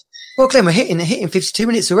 Well, Glenn, we're hitting 52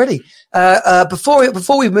 minutes already.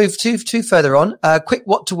 Before we move too further on, quick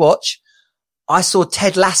what to watch. I saw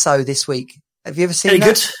Ted Lasso this week. Have you ever seen that?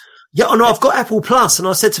 Good. Yeah, no, I've got Apple Plus, and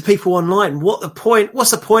I said to people online, what's the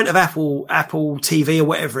point of Apple TV or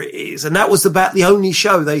whatever it is? And that was about the only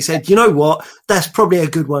show they said, you know what, that's probably a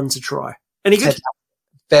good one to try. Any good?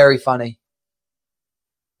 Very funny.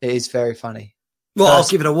 It is very funny. Well, I'll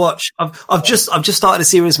give it a watch. I've just started a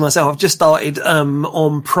series myself. I've just started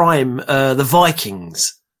on Prime, The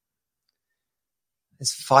Vikings.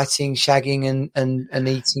 It's fighting, shagging, and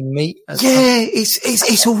eating meat. Yeah,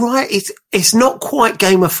 it's all right. It's not quite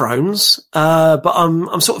Game of Thrones, but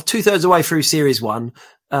I'm sort of 2/3 away through series 1,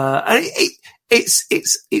 and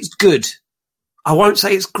it's good. I won't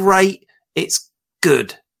say it's great. It's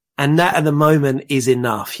good. And that at the moment is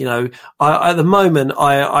enough. At the moment,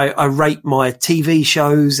 I rate my TV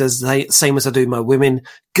shows same as I do my women.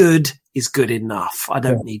 Good is good enough. I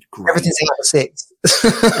don't need great. Everything's like 6.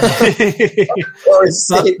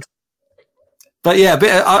 But yeah,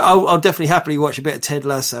 I'll definitely happily watch a bit of Ted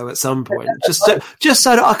Lasso at some point, just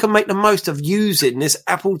so that I can make the most of using this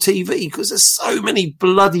Apple TV, because there's so many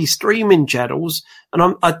bloody streaming channels,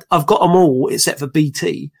 and I've got them all except for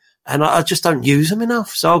BT. And I just don't use them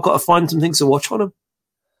enough, so I've got to find some things to watch on them.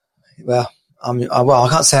 Well, I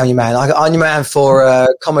can't say I'm your man. I'm your man for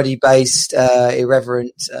comedy-based,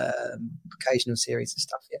 irreverent, occasional series and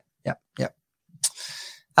stuff. Yeah.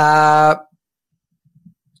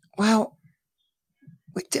 Well,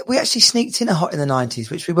 we actually sneaked in a Hot in the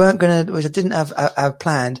 90s, which which I didn't have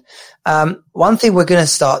planned. One thing we're going to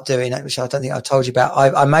start doing, which I don't think I've told you about,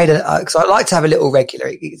 I made because I like to have a little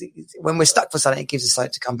regular. When we're stuck for something, it gives us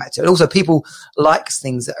something to come back to. And also, people like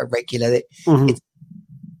things that are regular. It's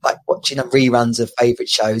like watching reruns of favourite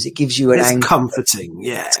shows. It gives you an angle. Comforting,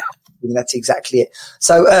 yeah. That's exactly it.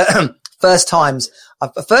 So, first times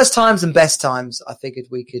and best times. I figured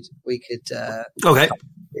we could. Okay.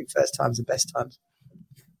 First times and best times.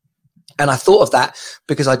 And I thought of that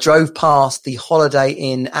because I drove past the Holiday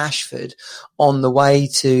Inn Ashford on the way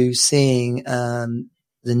to seeing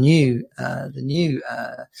the new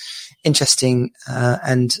interesting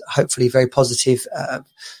and hopefully very positive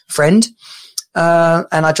friend.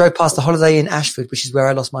 And I drove past the Holiday Inn Ashford, which is where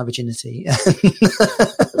I lost my virginity.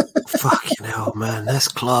 Fucking hell, man. That's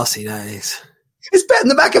classy, that is. It's better than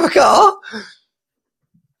the back of a car.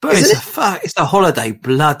 But it's a Holiday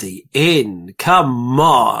bloody Inn. Come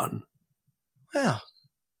on. Well,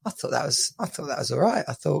 I thought that was all right.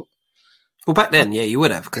 I thought. Well, back then, yeah, you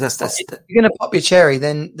would have, because that's you're going to pop your cherry,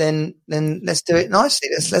 then let's do it nicely.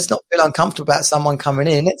 Let's not feel uncomfortable about someone coming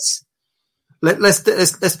in.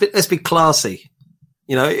 Let's be classy.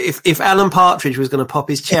 You know, if Alan Partridge was going to pop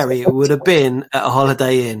his cherry, it would have been at a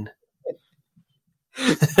Holiday Inn.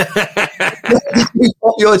 You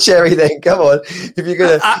pop your cherry, then come on. If you're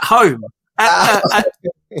going to at home,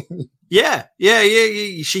 yeah.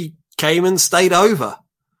 She came and stayed over.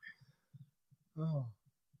 Oh,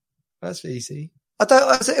 that's easy.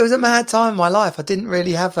 It was a mad time in my life. I didn't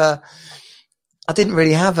really have a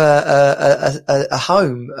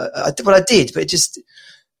home. Well, I did, but it just,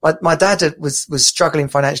 my dad was struggling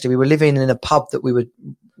financially. We were living in a pub that we were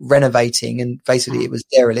renovating, and basically it was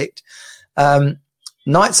derelict.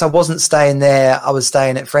 Nights I wasn't staying there. I was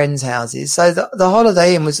staying at friends' houses. So the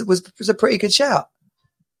Holiday Inn was a pretty good shout.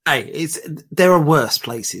 Hey, there are worse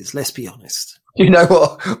places. Let's be honest. You know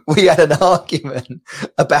what? We had an argument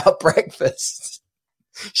about breakfast.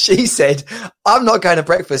 She said, "I'm not going to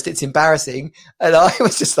breakfast. It's embarrassing." And I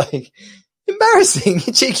was just like, "Embarrassing,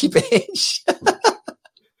 you cheeky bitch."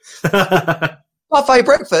 Buffet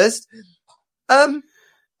breakfast. And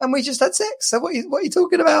we just had sex. So what are you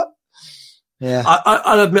talking about? Yeah,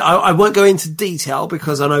 I'll admit I won't go into detail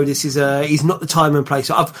because I know this is not the time and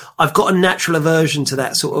place. I've got a natural aversion to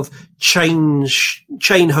that sort of chain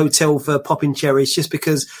hotel for popping cherries, just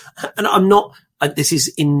because. And I'm not. This is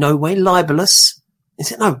in no way libelous.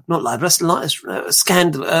 Is it? No, not libelous.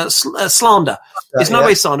 Scandal, slander. It's no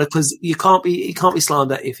way slander, because you can't be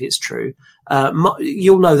slander if it's true.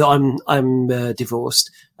 You'll know that I'm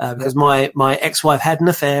divorced because my ex-wife had an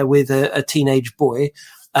affair with a teenage boy.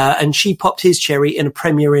 And she popped his cherry in a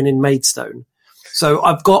Premier Inn in Maidstone. So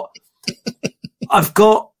I've got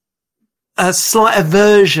a slight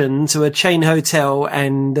aversion to a chain hotel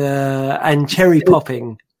and cherry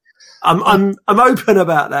popping. I'm open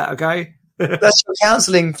about that. Okay. That's your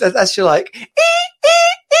counselling. That's your like.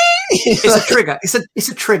 It's a trigger. It's a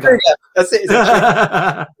trigger. That's it. It's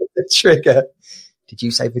a trigger. Did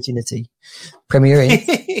you say virginity? Premier Inn.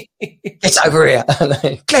 It's over here.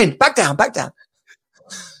 Glenn, back down.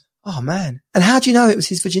 Oh man! And how do you know it was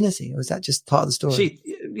his virginity, or was that just part of the story?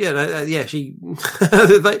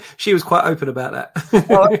 She was quite open about that.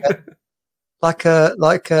 Oh, okay.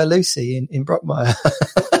 Like Lucy in Brockmire.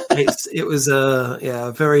 It was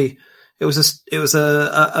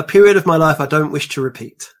a period of my life I don't wish to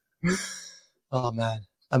repeat. Oh man!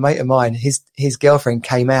 A mate of mine, his girlfriend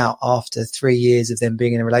came out after 3 years of them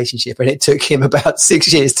being in a relationship, and it took him about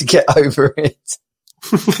 6 years to get over it.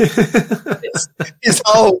 His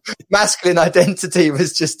whole masculine identity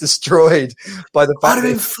was just destroyed by the fact. I'd have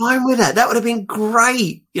been fine with that. That would have been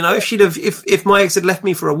great. You know, if my ex had left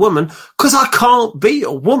me for a woman, because I can't be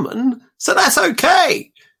a woman, so that's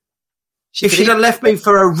okay. If she'd have left me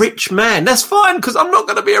for a rich man, that's fine, because I'm not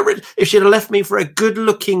going to be a rich. If she'd have left me for a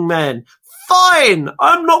good-looking man, fine,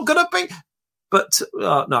 I'm not going to be. But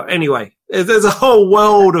no, anyway, there's a whole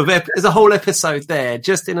world of there's a whole episode there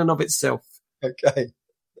just in and of itself. Okay.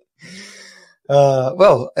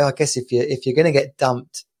 Well, I guess if you're going to get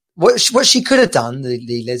dumped, what she could have done,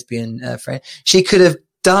 the lesbian friend, she could have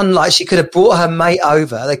brought her mate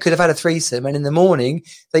over. They could have had a threesome, and in the morning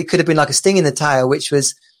they could have been like a sting in the tail, which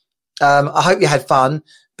was, I hope you had fun,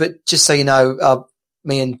 but just so you know,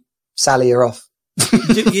 me and Sally are off.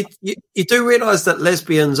 you do realise that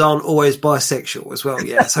lesbians aren't always bisexual as well,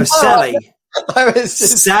 yeah? So Sally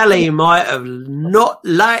might have not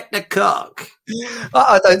liked the cock.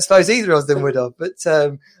 I don't suppose either of them would have, but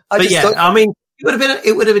I mean,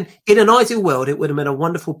 it would have been in an ideal world, it would have been a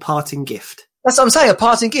wonderful parting gift. That's what I'm saying, a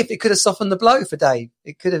parting gift. It could have softened the blow for Dave.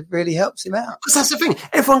 It could have really helped him out. Because that's the thing.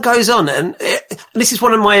 Everyone goes on, and this is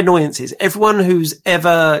one of my annoyances. Everyone who's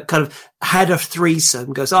ever kind of had a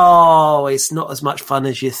threesome goes, "Oh, it's not as much fun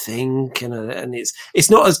as you think, and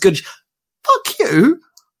it's not as good." Fuck you.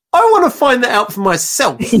 I want to find that out for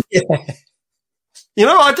myself. Yeah. You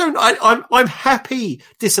know, I'm happy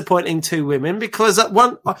disappointing two women because at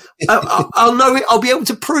one, I'll know it. I'll be able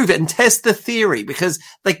to prove it and test the theory because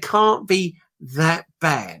they can't be that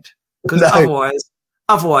bad. Because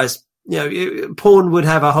otherwise, you know, porn would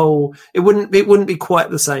have a whole. It wouldn't be quite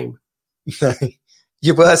the same. No.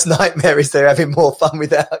 Your worst nightmare is they're having more fun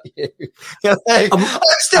without you. You're like, I'm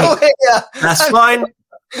still here. That's fine.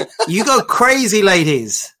 You go crazy,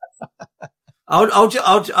 ladies. I'll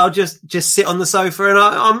just sit on the sofa and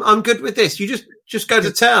I'm good with this. You just go to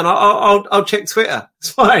town. I'll check Twitter. It's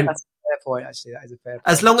fine. That's a fair point. Actually, that is a fair point.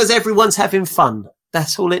 As long as everyone's having fun,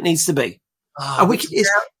 that's all it needs to be.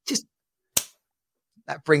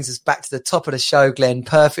 That brings us back to the top of the show, Glenn.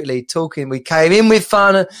 Perfectly talking. We came in with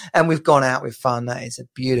fun and we've gone out with fun. That is a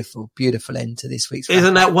beautiful, beautiful end to this week's.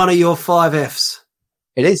 Isn't that one of your 5 Fs?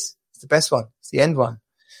 It is. It's the best one. It's the end one.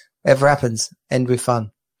 Whatever happens, end with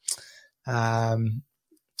fun. Fun.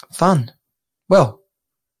 Well,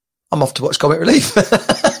 I'm off to watch Comic Relief.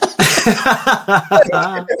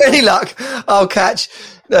 Any luck, I'll catch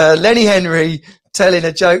Lenny Henry telling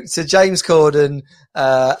a joke to James Corden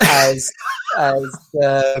as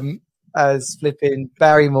flipping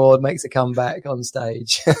Barrymore makes a comeback on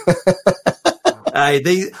stage.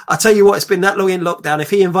 Hey, I tell you what, it's been that long in lockdown. If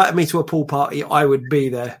he invited me to a pool party, I would be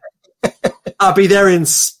there. I'd be there in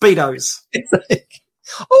Speedos.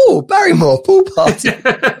 Oh, Barrymore pool party.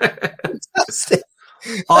 Fantastic.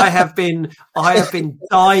 I have been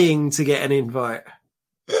dying to get an invite.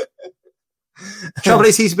 Trouble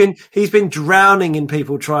is, he's been drowning in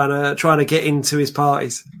people trying to get into his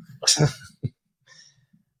parties.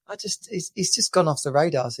 He's just gone off the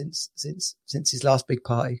radar since his last big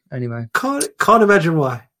party. Anyway, can't imagine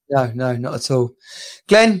why. No, not at all.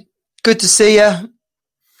 Glenn, good to see you.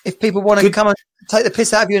 If people want to come and take the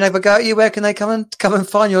piss out of you and have a go at you, where can they come and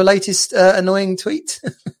find your latest annoying tweet?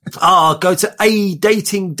 Go to A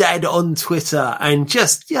Dating Dad on Twitter and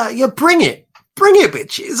just bring it,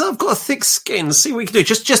 bitches. I've got a thick skin. See what we can do.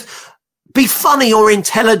 Just be funny or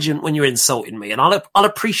intelligent when you're insulting me, and I'll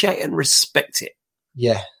appreciate and respect it.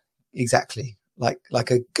 Yeah, exactly. Like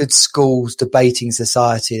a good school's debating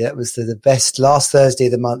society. That was the best. Last Thursday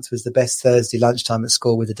of the month was the best Thursday lunchtime at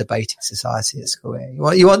school with the debating society at school.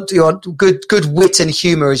 Yeah. You want good wit and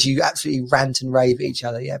humour as you absolutely rant and rave at each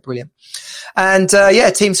other. Yeah, brilliant. And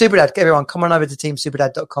Team Superdad. Everyone, come on over to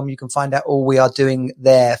teamsuperdad.com. You can find out all we are doing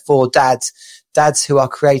there for dads who are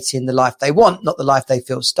creating the life they want, not the life they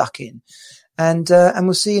feel stuck in. And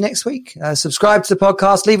we'll see you next week. Subscribe to the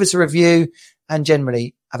podcast, leave us a review, and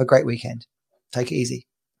generally have a great weekend. Take it easy.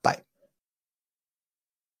 Bye.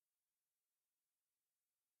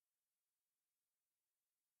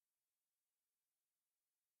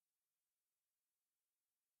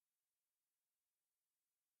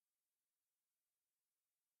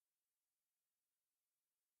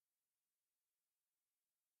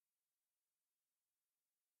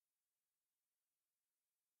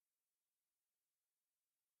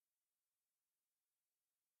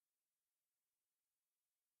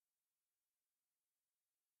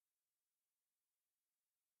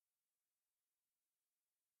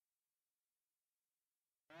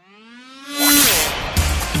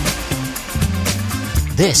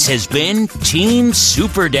 This has been Team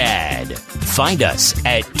Superdad. Find us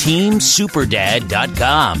at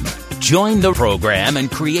teamsuperdad.com. Join the program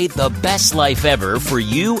and create the best life ever for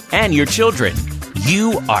you and your children.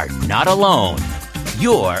 You are not alone.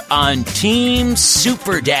 You're on Team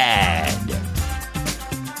Superdad.